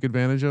people took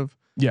advantage of.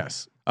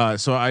 Yes.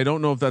 So I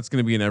don't know if that's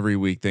going to be an every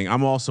week thing.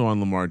 I'm also on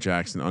Lamar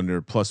Jackson under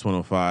plus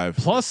 105,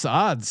 plus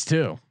odds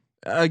too.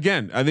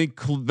 Again, I think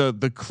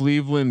the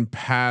Cleveland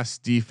pass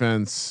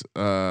defense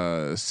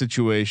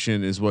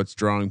situation is what's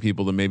drawing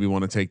people to maybe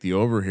want to take the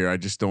over here. I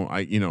just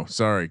don't.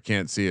 Sorry,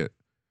 can't see it.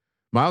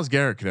 Myles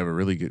Garrett could have a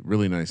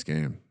really nice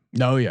game.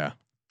 Oh yeah,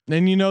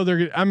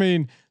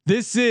 and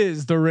this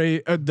is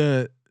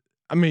Ravens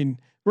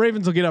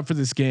will get up for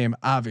this game,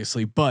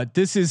 obviously, but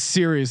this is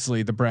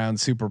seriously the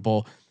Browns Super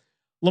Bowl.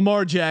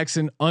 Lamar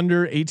Jackson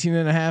under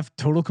 18.5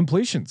 total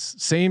completions.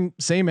 Same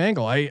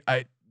angle. He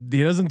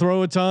doesn't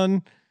throw a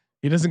ton.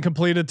 He doesn't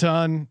complete a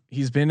ton.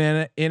 He's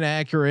been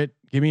inaccurate.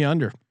 Give me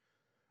under.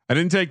 I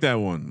didn't take that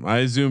one.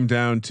 I zoomed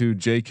down to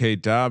J.K.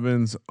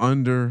 Dobbins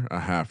under a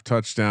half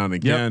touchdown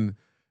again. Yep.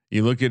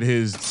 You look at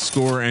his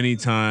score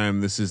anytime.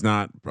 This is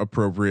not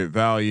appropriate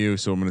value,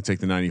 so I'm going to take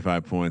the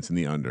 95 points in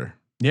the under.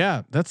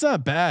 Yeah, that's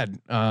not bad.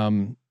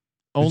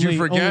 Did you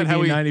forget how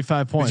we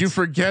 95 points? Did you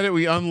forget it?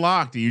 We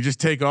unlocked it. You just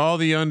take all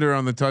the under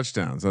on the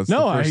touchdowns. That's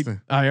no, the first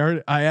thing.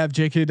 I have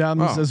J.K.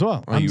 Dobbins as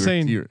well. I'm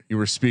saying you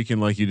were speaking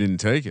like you didn't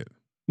take it.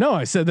 No,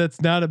 I said that's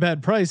not a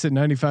bad price at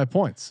 95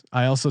 points.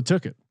 I also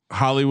took it.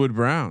 Hollywood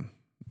Brown,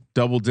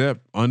 double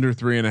dip, under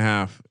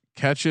 3.5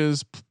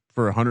 catches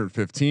for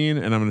 115,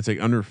 and I'm going to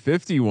take under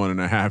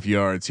 51.5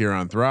 yards here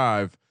on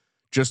Thrive.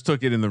 Just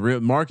took it in the real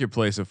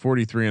marketplace at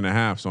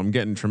 43.5, so I'm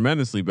getting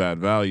tremendously bad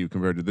value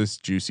compared to this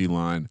juicy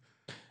line.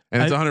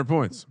 And it's 100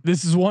 points.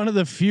 This is one of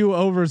the few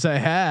overs I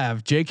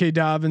have. J.K.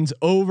 Dobbins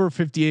over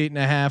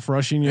 58.5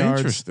 rushing yards.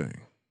 Interesting.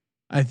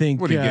 I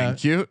think. What are you getting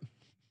cute?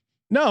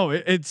 No,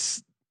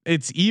 it's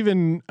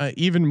even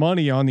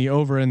money on the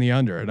over and the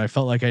under, and I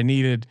felt like I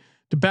needed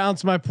to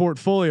balance my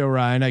portfolio.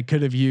 Ryan, I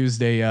could have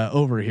used a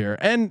over here,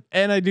 and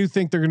I do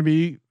think they're going to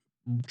be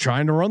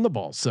trying to run the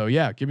ball. So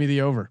yeah, give me the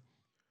over.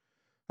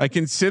 I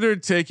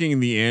considered taking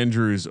the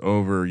Andrews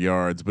over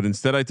yards, but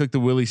instead I took the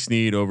Willie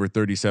Snead over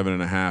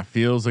 37.5.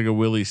 Feels like a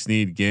Willie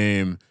Snead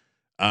game.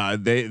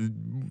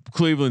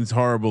 Cleveland's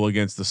horrible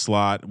against the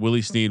slot.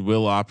 Willie Snead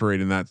will operate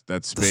in that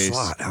space. The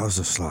slot. How's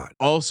the slot?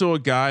 Also a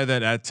guy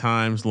that at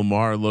times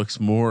Lamar looks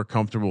more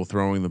comfortable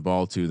throwing the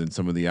ball to than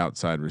some of the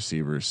outside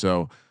receivers.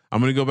 So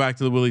I'm going to go back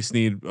to the Willie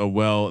Snead.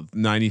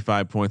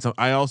 95 points.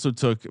 I also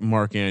took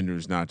Mark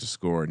Andrews not to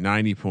score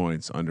 90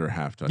 points under a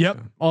half touchdown.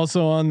 Yep.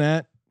 Also on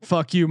that.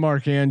 Fuck you,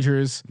 Mark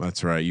Andrews.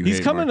 That's right. He's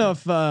coming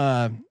off.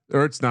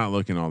 Ertz not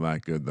looking all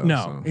that good though.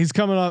 No, he's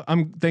coming off.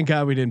 Thank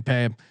God we didn't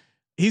pay him.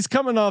 He's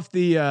coming off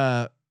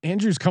the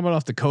Andrews coming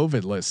off the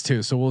COVID list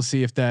too. So we'll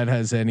see if that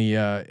has any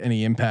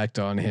impact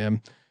on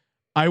him.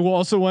 I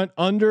also went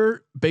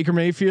under Baker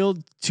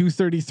Mayfield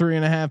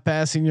 233.5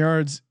 passing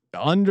yards.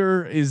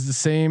 Under is the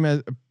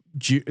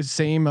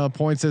same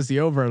points as the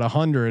over at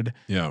 100.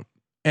 Yeah.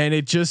 And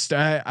it just,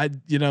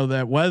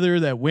 that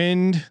weather, that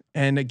wind.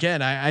 And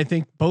again, I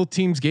think both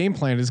teams' game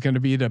plan is going to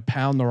be to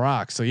pound the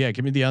rock. So yeah,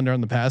 give me the under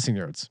on the passing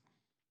yards.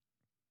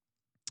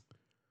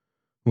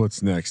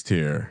 What's next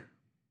here?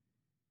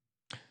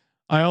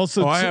 I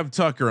have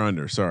Tucker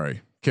under.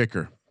 Sorry,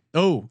 kicker.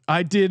 Oh,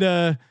 I did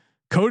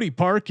Cody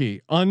Parkey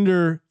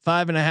under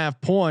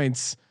 5.5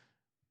 points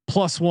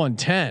plus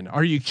 110.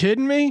 Are you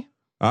kidding me?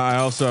 I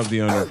also have the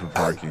under for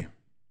Parkey.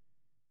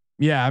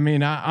 Yeah, I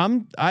mean,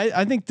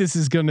 I think this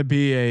is going to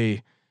be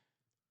a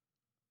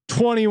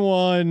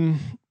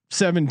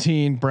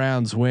 21-17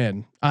 Browns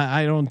win.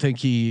 I don't think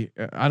he's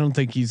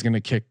going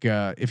to kick.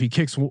 If he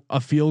kicks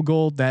a field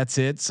goal, that's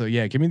it. So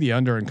yeah, give me the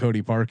under on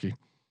Cody Parkey.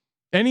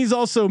 And he's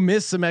also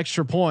missed some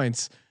extra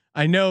points.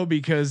 I know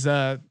because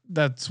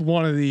that's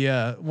one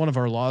of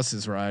our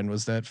losses. Ryan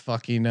was that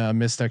fucking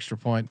missed extra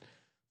point.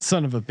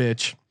 Son of a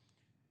bitch.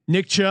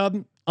 Nick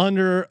Chubb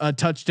under a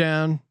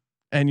touchdown,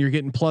 and you're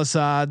getting plus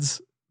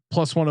odds.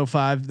 Plus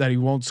 105 that he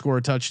won't score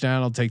a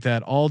touchdown. I'll take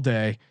that all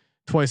day,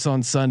 twice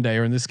on Sunday,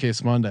 or in this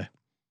case, Monday.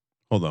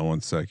 Hold on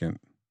 1 second.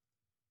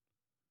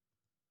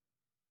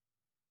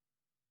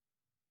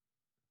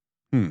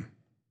 All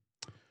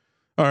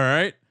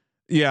right.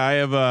 Yeah, I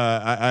have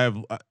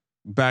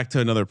back to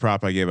another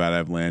prop I gave out. I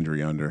have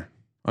Landry under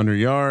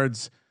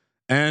yards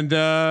and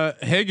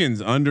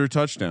Higgins under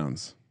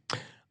touchdowns.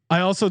 I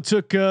also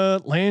took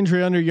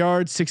Landry under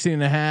yards,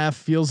 60.5,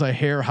 feels a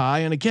hair high.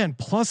 And again,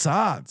 plus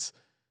odds.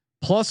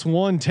 Plus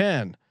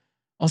 110.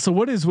 Also,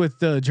 what is with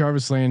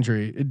Jarvis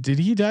Landry? Did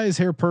he dye his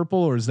hair purple,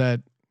 or is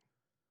that?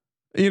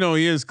 He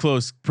is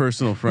close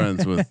personal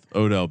friends with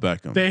Odell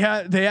Beckham. They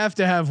have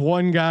to have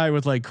one guy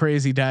with like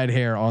crazy dyed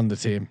hair on the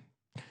team.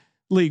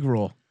 League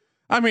rule.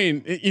 I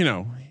mean,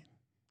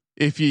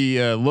 if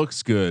he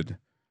looks good,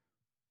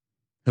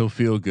 he'll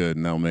feel good,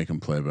 and that'll make him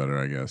play better,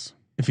 I guess.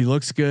 If he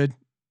looks good,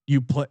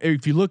 you play.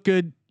 If you look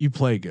good, you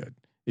play good.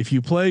 If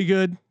you play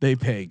good, they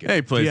pay good.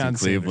 Hey, plays in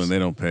Cleveland, they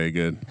don't pay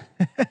good.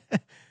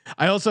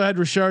 I also had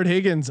Rashard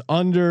Higgins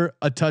under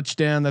a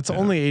touchdown. That's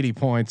only 80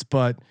 points,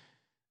 but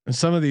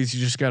some of these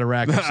you just got to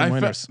rack up some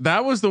winners.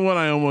 That was the one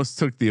I almost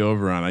took the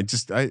over on. I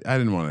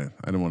didn't want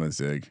to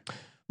zig.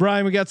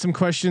 Brian, we got some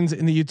questions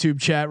in the YouTube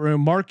chat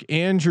room. Mark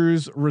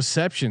Andrews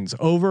receptions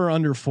over or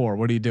under 4.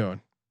 What are you doing?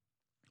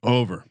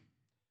 Over.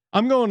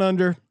 I'm going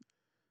under.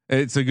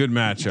 It's a good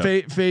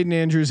matchup. Fading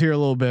Andrews here a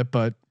little bit,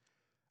 but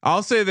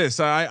I'll say this.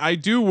 I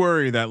do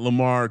worry that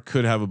Lamar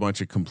could have a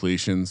bunch of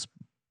completions,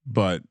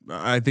 but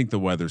I think the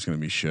weather's going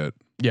to be shit.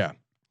 Yeah.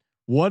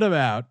 What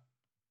about,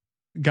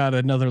 got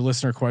another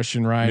listener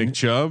question, Ryan.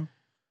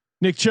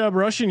 Nick Chubb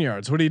rushing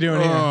yards. What are you doing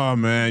here? Oh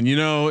man.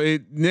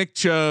 Nick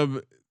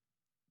Chubb,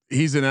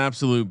 he's an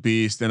absolute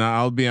beast. And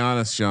I'll be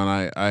honest,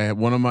 Sean, I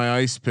one of my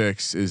ice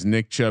picks is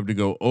Nick Chubb to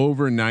go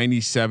over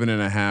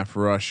 97.5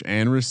 rush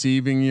and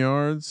receiving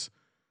yards.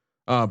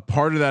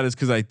 Part of that is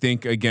because I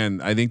think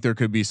there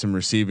could be some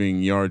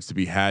receiving yards to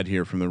be had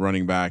here from the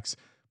running backs,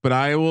 but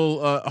I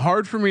will,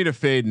 hard for me to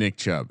fade Nick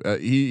Chubb.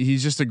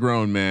 He's just a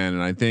grown man.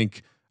 And I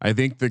think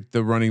that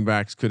the running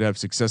backs could have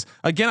success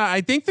again.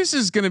 I think this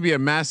is going to be a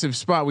massive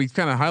spot. We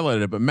kind of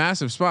highlighted it, but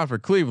massive spot for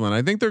Cleveland.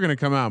 I think they're going to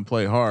come out and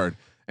play hard.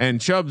 And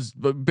Chubb's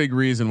a big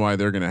reason why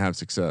they're going to have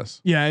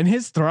success. Yeah, and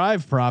his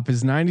Thrive prop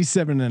is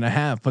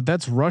 97.5, but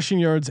that's rushing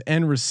yards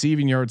and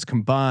receiving yards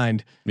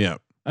combined. Yeah.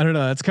 I don't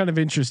know. That's kind of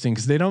interesting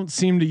because they don't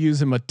seem to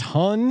use him a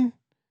ton.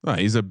 Oh,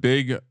 he's a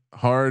big,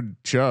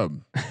 hard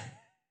Chubb.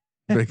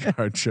 Big,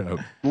 hard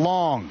Chubb.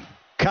 Long.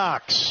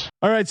 Cox.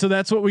 All right, so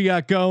that's what we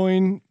got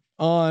going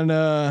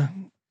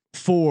on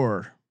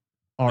for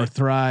our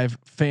Thrive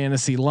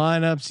fantasy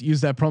lineups.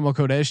 Use that promo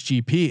code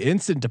SGP,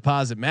 instant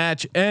deposit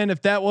match. And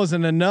if that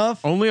wasn't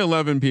enough, only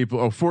 11 people.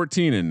 Oh,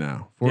 14 in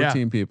now.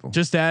 14 people.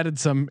 Just added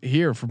some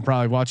here from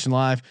probably watching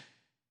live.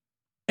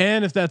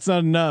 And if that's not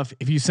enough,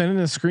 if you send in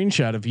a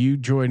screenshot of you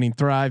joining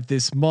Thrive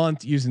this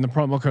month using the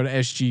promo code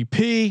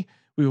SGP,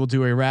 we will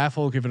do a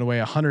raffle giving away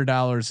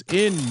 $100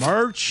 in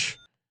merch.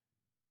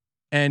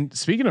 And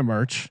speaking of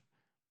merch,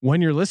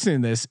 when you're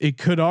listening to this, it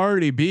could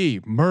already be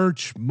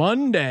Merch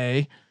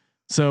Monday.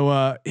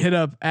 So hit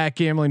up at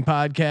Gambling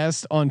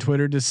Podcast on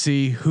Twitter to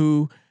see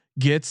who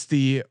gets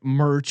the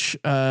merch.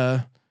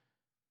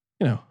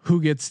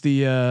 Who gets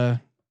the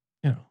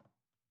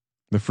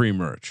the free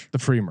merch. The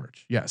free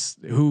merch. Yes.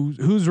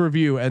 Whose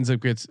review ends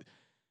up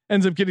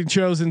getting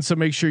chosen. So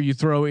make sure you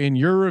throw in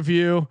your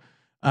review.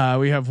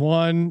 We have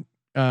one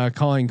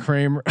calling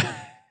Kramer.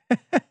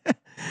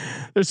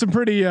 There's some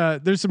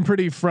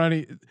pretty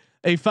funny.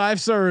 A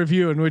 5-star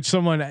review in which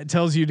someone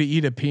tells you to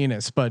eat a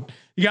penis, but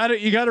you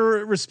gotta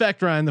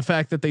respect, Ryan, the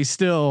fact that they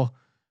still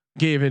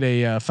gave it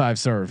a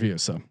 5-star review.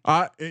 So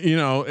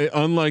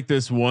unlike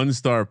this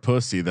 1-star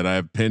pussy that I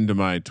have pinned to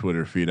my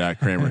Twitter feed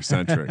at Kramer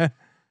Centric.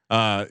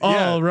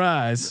 All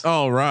rise.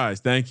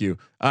 Thank you.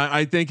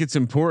 I think it's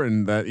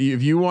important that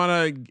if you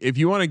want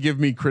to give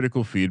me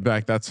critical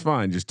feedback, that's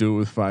fine. Just do it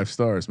with 5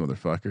 stars,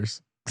 motherfuckers.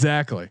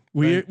 Exactly.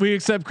 We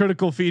accept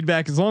critical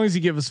feedback as long as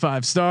you give us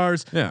 5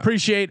 stars. Yeah.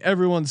 Appreciate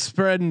everyone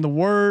spreading the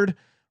word,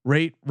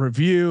 rate,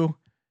 review,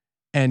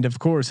 and of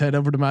course head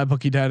over to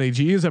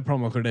mybookie.ag, use that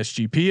promo code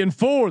SGP. And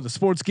for the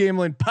Sports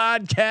Gambling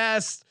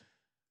Podcast,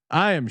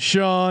 I am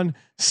Sean,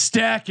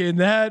 stacking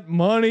that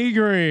money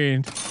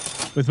green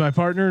with my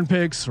partner in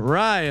picks,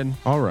 Ryan.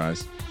 All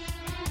rise.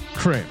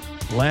 Kramer.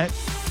 Let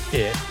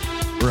it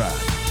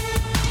ride.